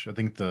Witch. I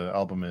think the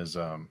album is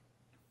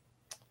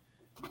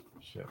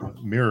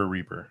Mirror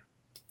Reaper.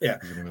 Yeah,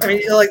 I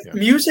mean,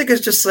 music is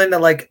just something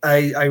that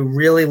I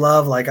really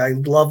love. I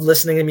love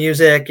listening to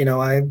music.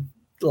 I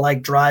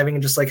like driving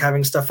and just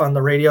having stuff on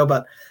the radio.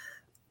 But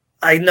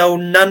I know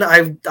none.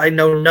 I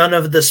know none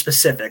of the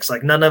specifics,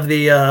 like none of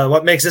the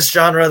what makes this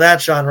genre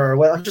that genre. Or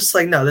what, I'm just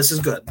like, no, this is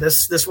good.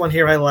 This one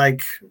here I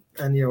like,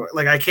 and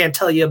like I can't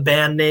tell you a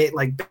band name,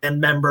 like band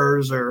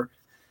members or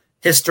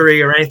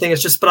history or anything.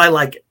 It's just, but I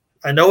like it.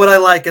 I know what I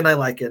like, and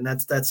and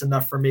that's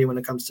enough for me when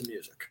it comes to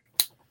music.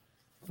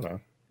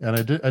 And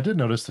I did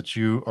notice that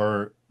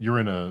you're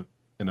in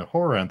a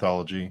horror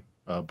anthology,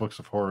 Books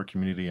of Horror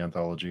Community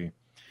Anthology.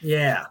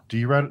 Yeah. Do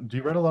you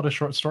read a lot of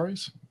short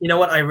stories? You know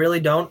what? I really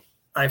don't.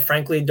 I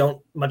frankly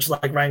don't much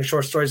like writing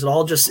short stories at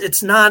all. Just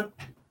it's not,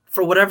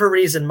 for whatever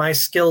reason, my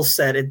skill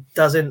set, it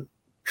doesn't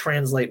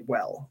translate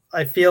well.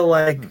 I feel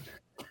like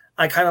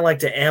I kind of like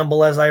to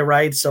amble as I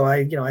write. So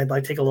I'd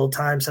like take a little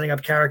time setting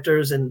up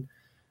characters, and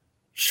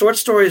short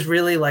stories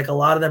really, like a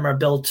lot of them are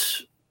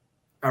built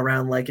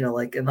around like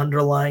an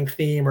underlying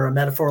theme or a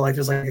metaphor. Like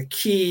there's like a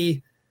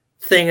key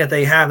thing that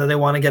they have that they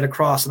want to get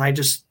across. And I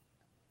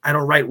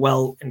don't write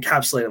well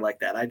encapsulated like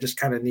that. I just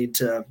kind of need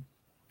to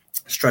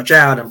stretch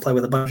out and play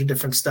with a bunch of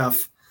different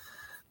stuff.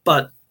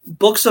 But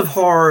Books of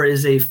Horror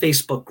is a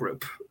Facebook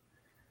group.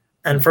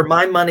 And for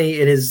my money,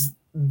 it is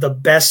the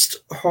best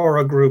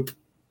horror group,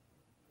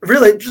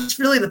 really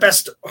the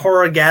best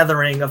horror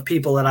gathering of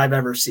people that I've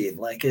ever seen.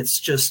 Like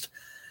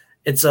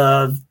it's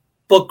a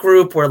book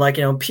group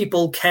where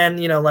people can,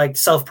 like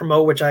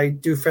self-promote, which I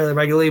do fairly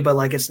regularly, but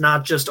like it's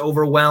not just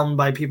overwhelmed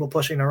by people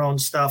pushing their own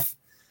stuff.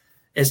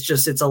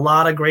 It's a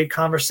lot of great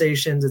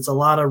conversations. It's a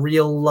lot of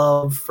real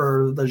love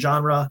for the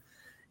genre.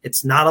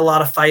 It's not a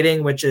lot of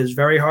fighting, which is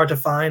very hard to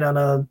find on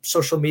a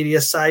social media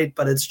site,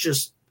 but it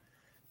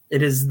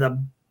is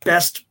the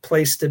best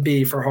place to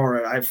be for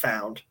horror I've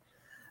found.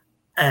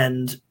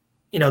 And,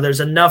 there's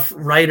enough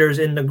writers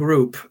in the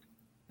group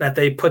that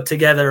they put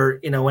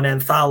together, an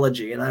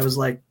anthology. And I was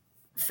like,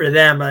 for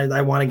them,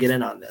 I want to get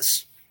in on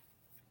this.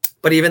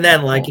 But even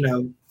then,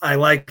 I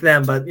like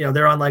them, but,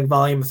 they're on like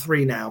volume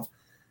 3 now.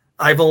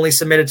 I've only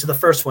submitted to the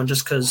first one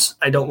just because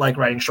I don't like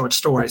writing short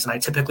stories, and I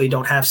typically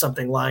don't have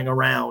something lying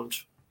around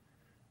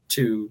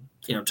to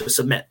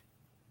submit.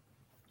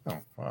 Oh,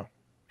 wow.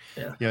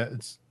 Yeah.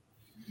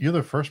 You're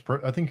the first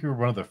I think you were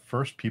one of the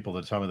first people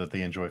to tell me that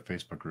they enjoy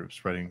Facebook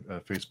groups, writing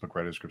Facebook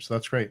writers groups. So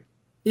that's great.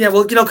 Yeah,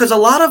 well, because a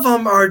lot of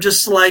them are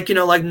just like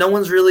no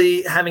one's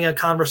really having a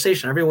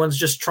conversation. Everyone's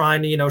just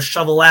trying to,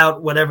 shovel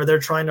out whatever they're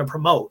trying to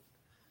promote.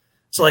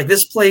 So like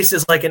this place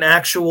is like an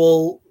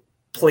actual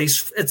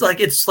place. It's like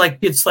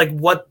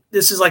what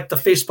this is, like the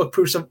Facebook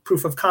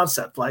proof of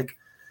concept. Like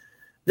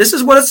this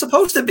is what it's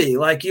supposed to be.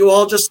 Like you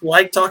all just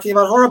like talking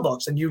about horror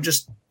books, and you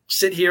just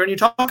sit here and you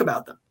talk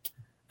about them,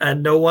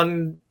 and no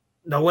one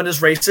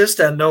is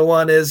racist, and no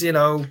one is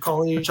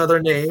calling each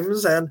other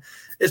names, and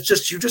it's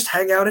just you just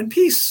hang out in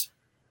peace.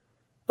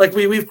 Like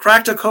we've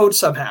cracked a code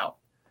somehow.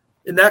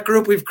 In that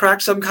group, we've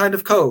cracked some kind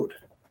of code,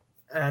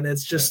 and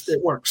it's just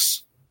It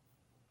works.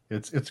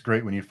 It's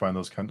great when you find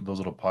those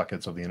little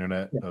pockets of the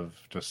internet of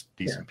just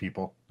decent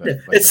people.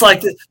 It's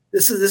like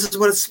this is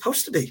what it's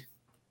supposed to be.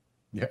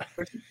 Yeah,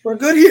 we're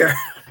good here.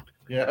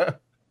 Yeah,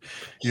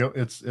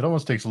 it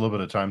almost takes a little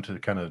bit of time to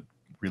kind of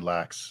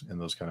relax in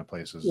those kind of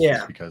places. Yeah,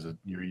 just because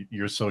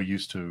you're so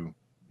used to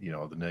the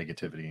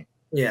negativity.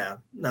 Yeah,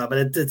 no,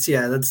 but that's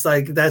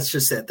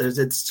just it.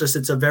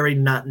 It's a very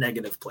not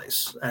negative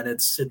place, and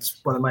it's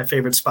one of my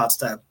favorite spots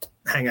to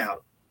hang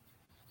out.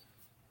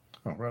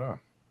 Oh, right on.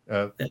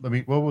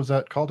 What was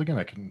that called again?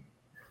 I can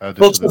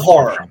Books of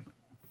Horror.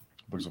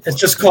 It's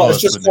just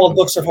called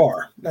Books of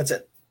Horror. That's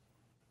it.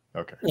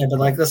 Okay. Yeah, but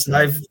like, listen,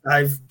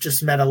 I've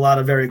just met a lot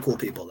of very cool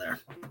people there.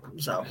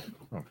 So.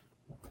 Oh,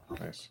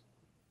 nice.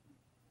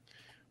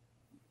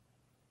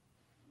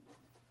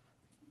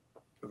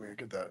 Let me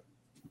get that.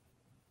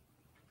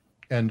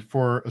 And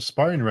for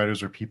aspiring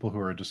writers or people who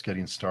are just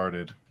getting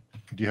started,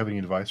 do you have any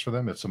advice for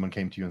them? If someone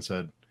came to you and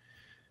said,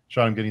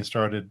 "Sean, I'm getting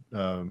started.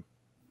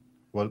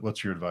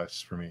 What's your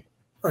advice for me?"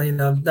 Well,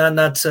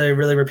 not to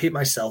really repeat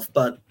myself,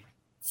 but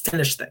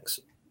finish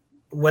things.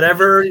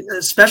 Whatever,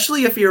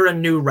 especially if you're a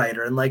new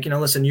writer, and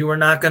listen, you are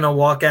not going to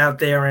walk out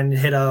there and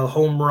hit a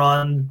home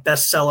run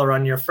bestseller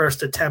on your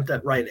first attempt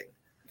at writing.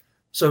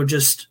 So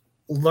just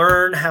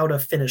learn how to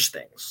finish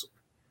things.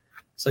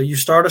 So you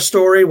start a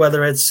story,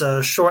 whether it's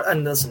short,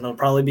 and listen, it'll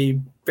probably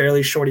be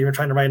fairly short. You're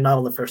trying to write a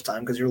novel the first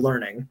time because you're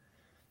learning.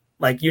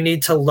 Like you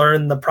need to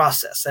learn the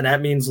process, and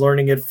that means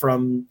learning it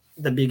from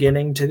the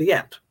beginning to the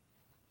end.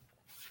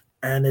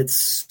 And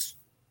it's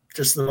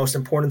just the most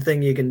important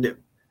thing you can do,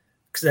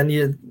 because then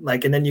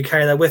you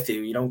carry that with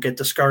you. You don't get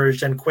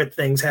discouraged and quit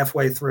things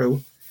halfway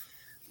through.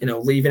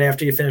 Even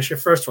after you finish your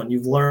first one,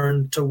 you've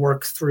learned to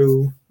work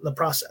through the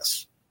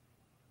process.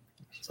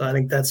 So I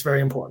think that's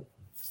very important.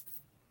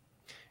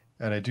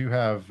 And I do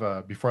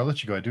have, before I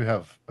let you go, I do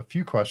have a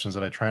few questions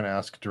that I try and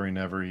ask during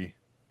every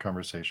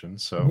conversation.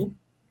 So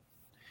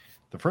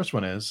The first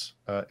one is,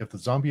 if the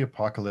zombie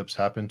apocalypse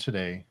happened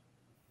today,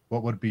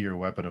 what would be your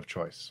weapon of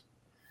choice?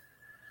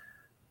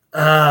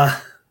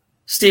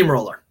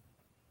 Steamroller.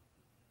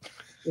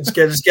 Just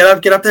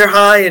get up there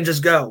high and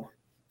just go.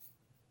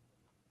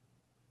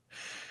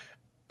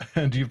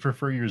 Do you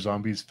prefer your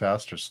zombies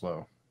fast or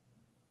slow?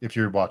 If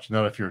you're watching,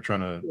 not if you're trying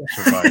to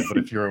survive, but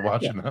if you're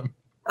watching them.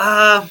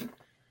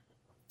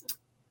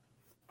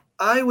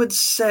 I would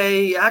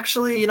say,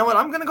 actually, you know what?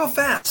 I'm going to go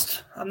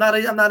fast. I'm not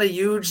a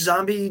huge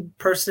zombie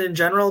person in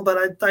general,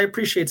 but I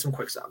appreciate some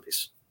quick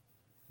zombies.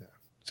 Yeah,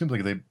 seems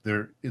like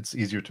they're. It's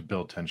easier to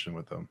build tension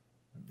with them.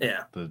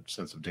 Yeah, the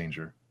sense of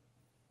danger.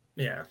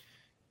 Yeah.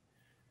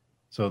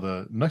 So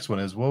the next one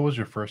is, what was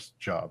your first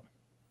job?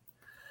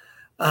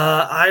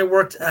 I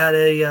worked at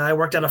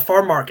a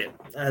farm market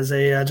as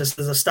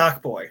a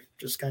stock boy,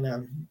 just kind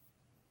of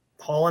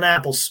hauling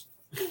apples.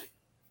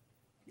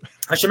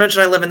 I should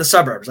mention I live in the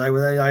suburbs.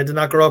 I did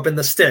not grow up in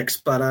the sticks,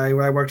 but I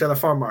worked at a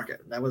farm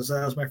market. That was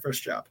my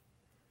first job.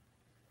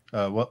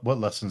 What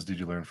lessons did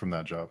you learn from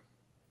that job?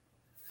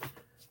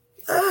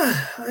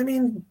 I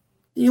mean,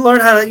 you learn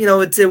how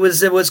to,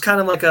 it was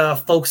kind of like a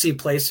folksy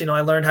place.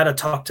 I learned how to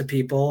talk to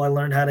people. I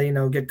learned how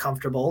to, get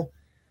comfortable.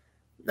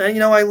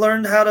 And, I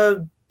learned how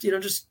to,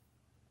 just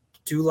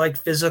do like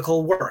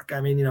physical work.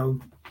 I mean,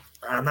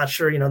 I'm not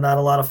sure, not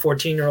a lot of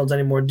 14-year-olds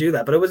anymore do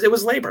that, but it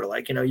was labor.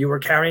 Like, you were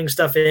carrying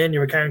stuff in, you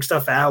were carrying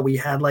stuff out. We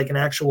had like an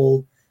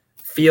actual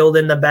field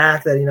in the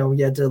back that,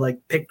 you had to like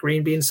pick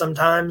green beans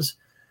sometimes.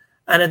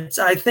 And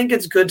I think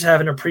it's good to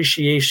have an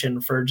appreciation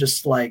for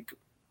just like,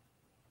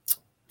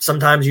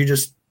 sometimes you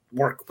just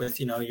work with,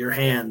 your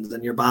hands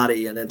and your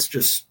body. And it's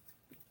just,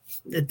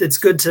 it's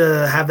good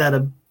to have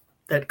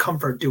that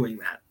comfort doing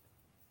that.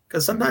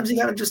 Because sometimes you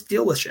got to just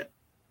deal with shit.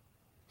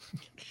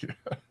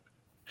 Yeah.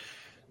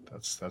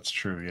 That's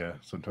true. Yeah.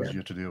 Sometimes you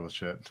have to deal with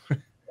shit.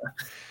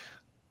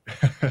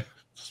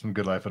 Some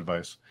good life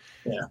advice.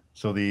 Yeah.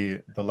 So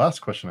the last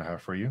question I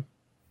have for you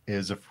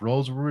is, if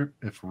roles were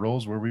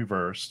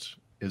reversed,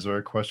 is there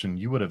a question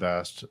you would have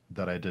asked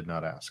that I did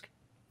not ask?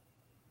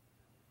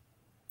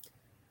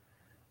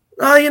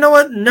 You know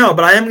what? No,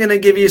 but I am going to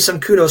give you some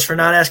kudos for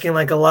not asking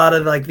like a lot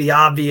of like the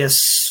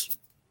obvious,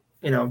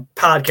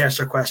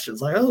 podcaster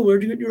questions like, oh,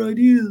 where'd you get your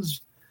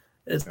ideas?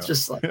 It's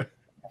just like,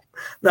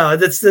 no,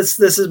 this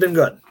has been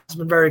good. It's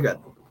been very good.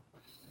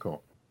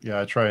 Cool. Yeah,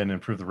 I try and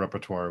improve the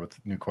repertoire with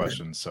new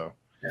questions. So,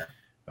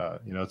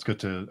 it's good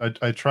to.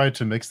 I try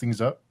to mix things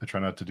up. I try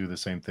not to do the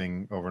same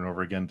thing over and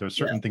over again. There's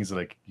certain things that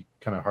like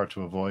kind of hard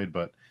to avoid,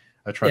 but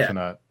I try to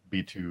not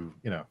be too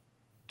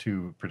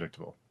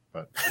predictable.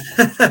 But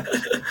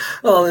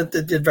well, it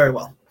did very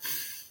well.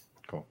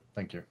 Cool.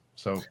 Thank you.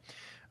 So,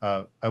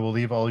 I will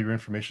leave all your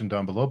information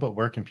down below. But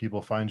where can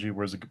people find you?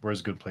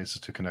 Where's good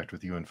places to connect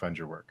with you and find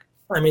your work?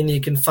 I mean,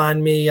 you can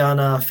find me on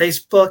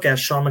Facebook as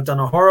Sean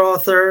McDonough Horror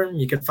Author.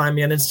 You can find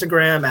me on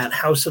Instagram at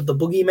House of the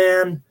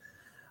Boogeyman.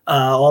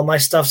 All my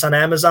stuff's on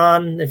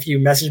Amazon. If you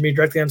message me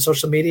directly on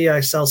social media, I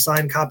sell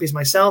signed copies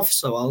myself.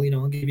 So I'll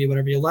give you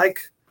whatever you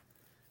like.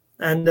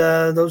 And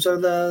those are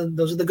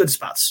the good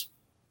spots.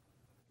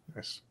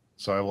 Nice.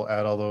 So I will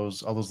add all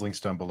those links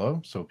down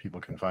below so people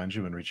can find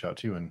you and reach out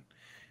to you and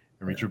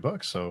read your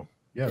book. So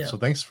so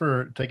thanks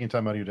for taking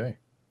time out of your day.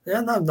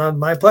 Yeah, no,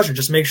 my pleasure.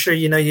 Just make sure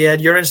you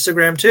add your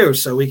Instagram too,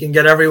 so we can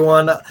get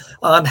everyone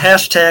on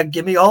hashtag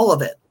Give Me All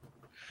of It.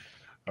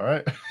 All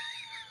right,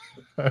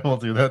 I will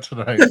do that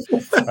tonight.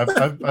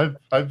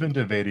 I've been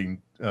debating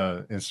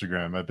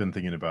Instagram. I've been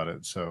thinking about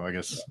it, so I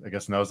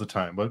guess now's the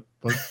time.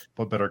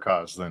 What better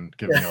cause than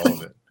Give Me All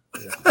of It?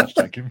 Yeah,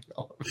 hashtag Give Me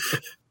All of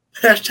It.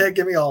 Hashtag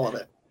Give Me All of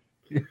It.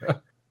 Yeah,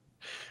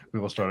 we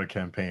will start a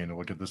campaign and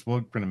we'll get this. We're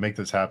going to make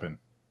this happen.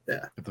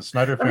 Yeah, if the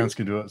Snyder fans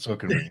can do it, so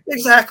can we.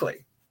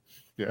 Exactly.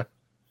 Yeah.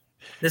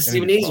 This is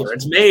even easier. Possible.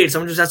 It's made.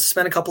 Someone just has to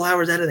spend a couple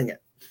hours editing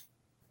it.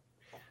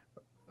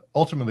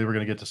 Ultimately, we're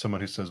going to get to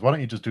someone who says, why don't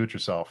you just do it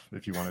yourself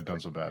if you want it done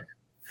so bad?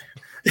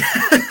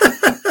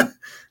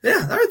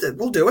 Yeah, all right, then.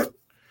 We'll do it.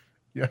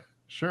 Yeah,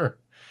 sure.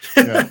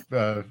 Yeah,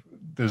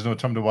 there's no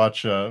time to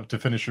watch to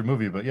finish your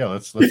movie, but yeah,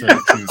 let's edit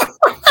to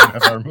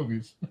have our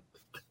movies.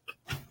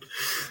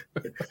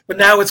 But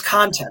now it's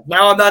content.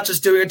 Now I'm not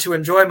just doing it to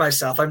enjoy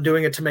myself. I'm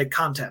doing it to make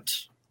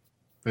content.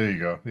 There you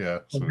go. Yeah.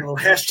 So,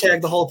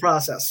 hashtag the whole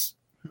process.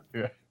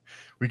 Yeah.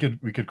 We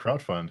could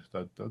crowdfund.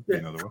 That'd be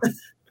another one.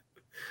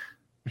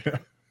 Yeah.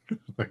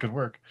 That could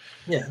work.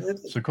 Yeah.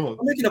 So cool.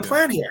 We're making a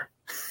plan here.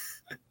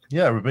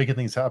 Yeah, we're making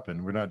things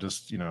happen. We're not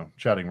just,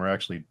 chatting. We're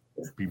actually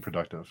being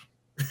productive.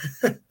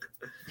 Yeah.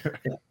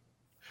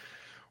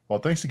 Well,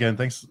 thanks again.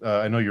 Thanks.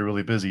 I know you're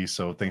really busy,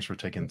 so thanks for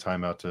taking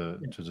time out to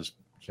just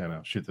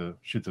shoot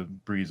the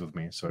breeze with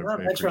me. So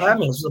thanks for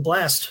having me. This was a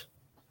blast.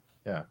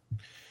 Yeah.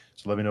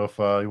 So let me know if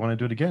you want to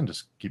do it again.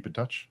 Just keep in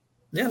touch.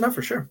 Yeah, no,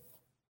 for sure.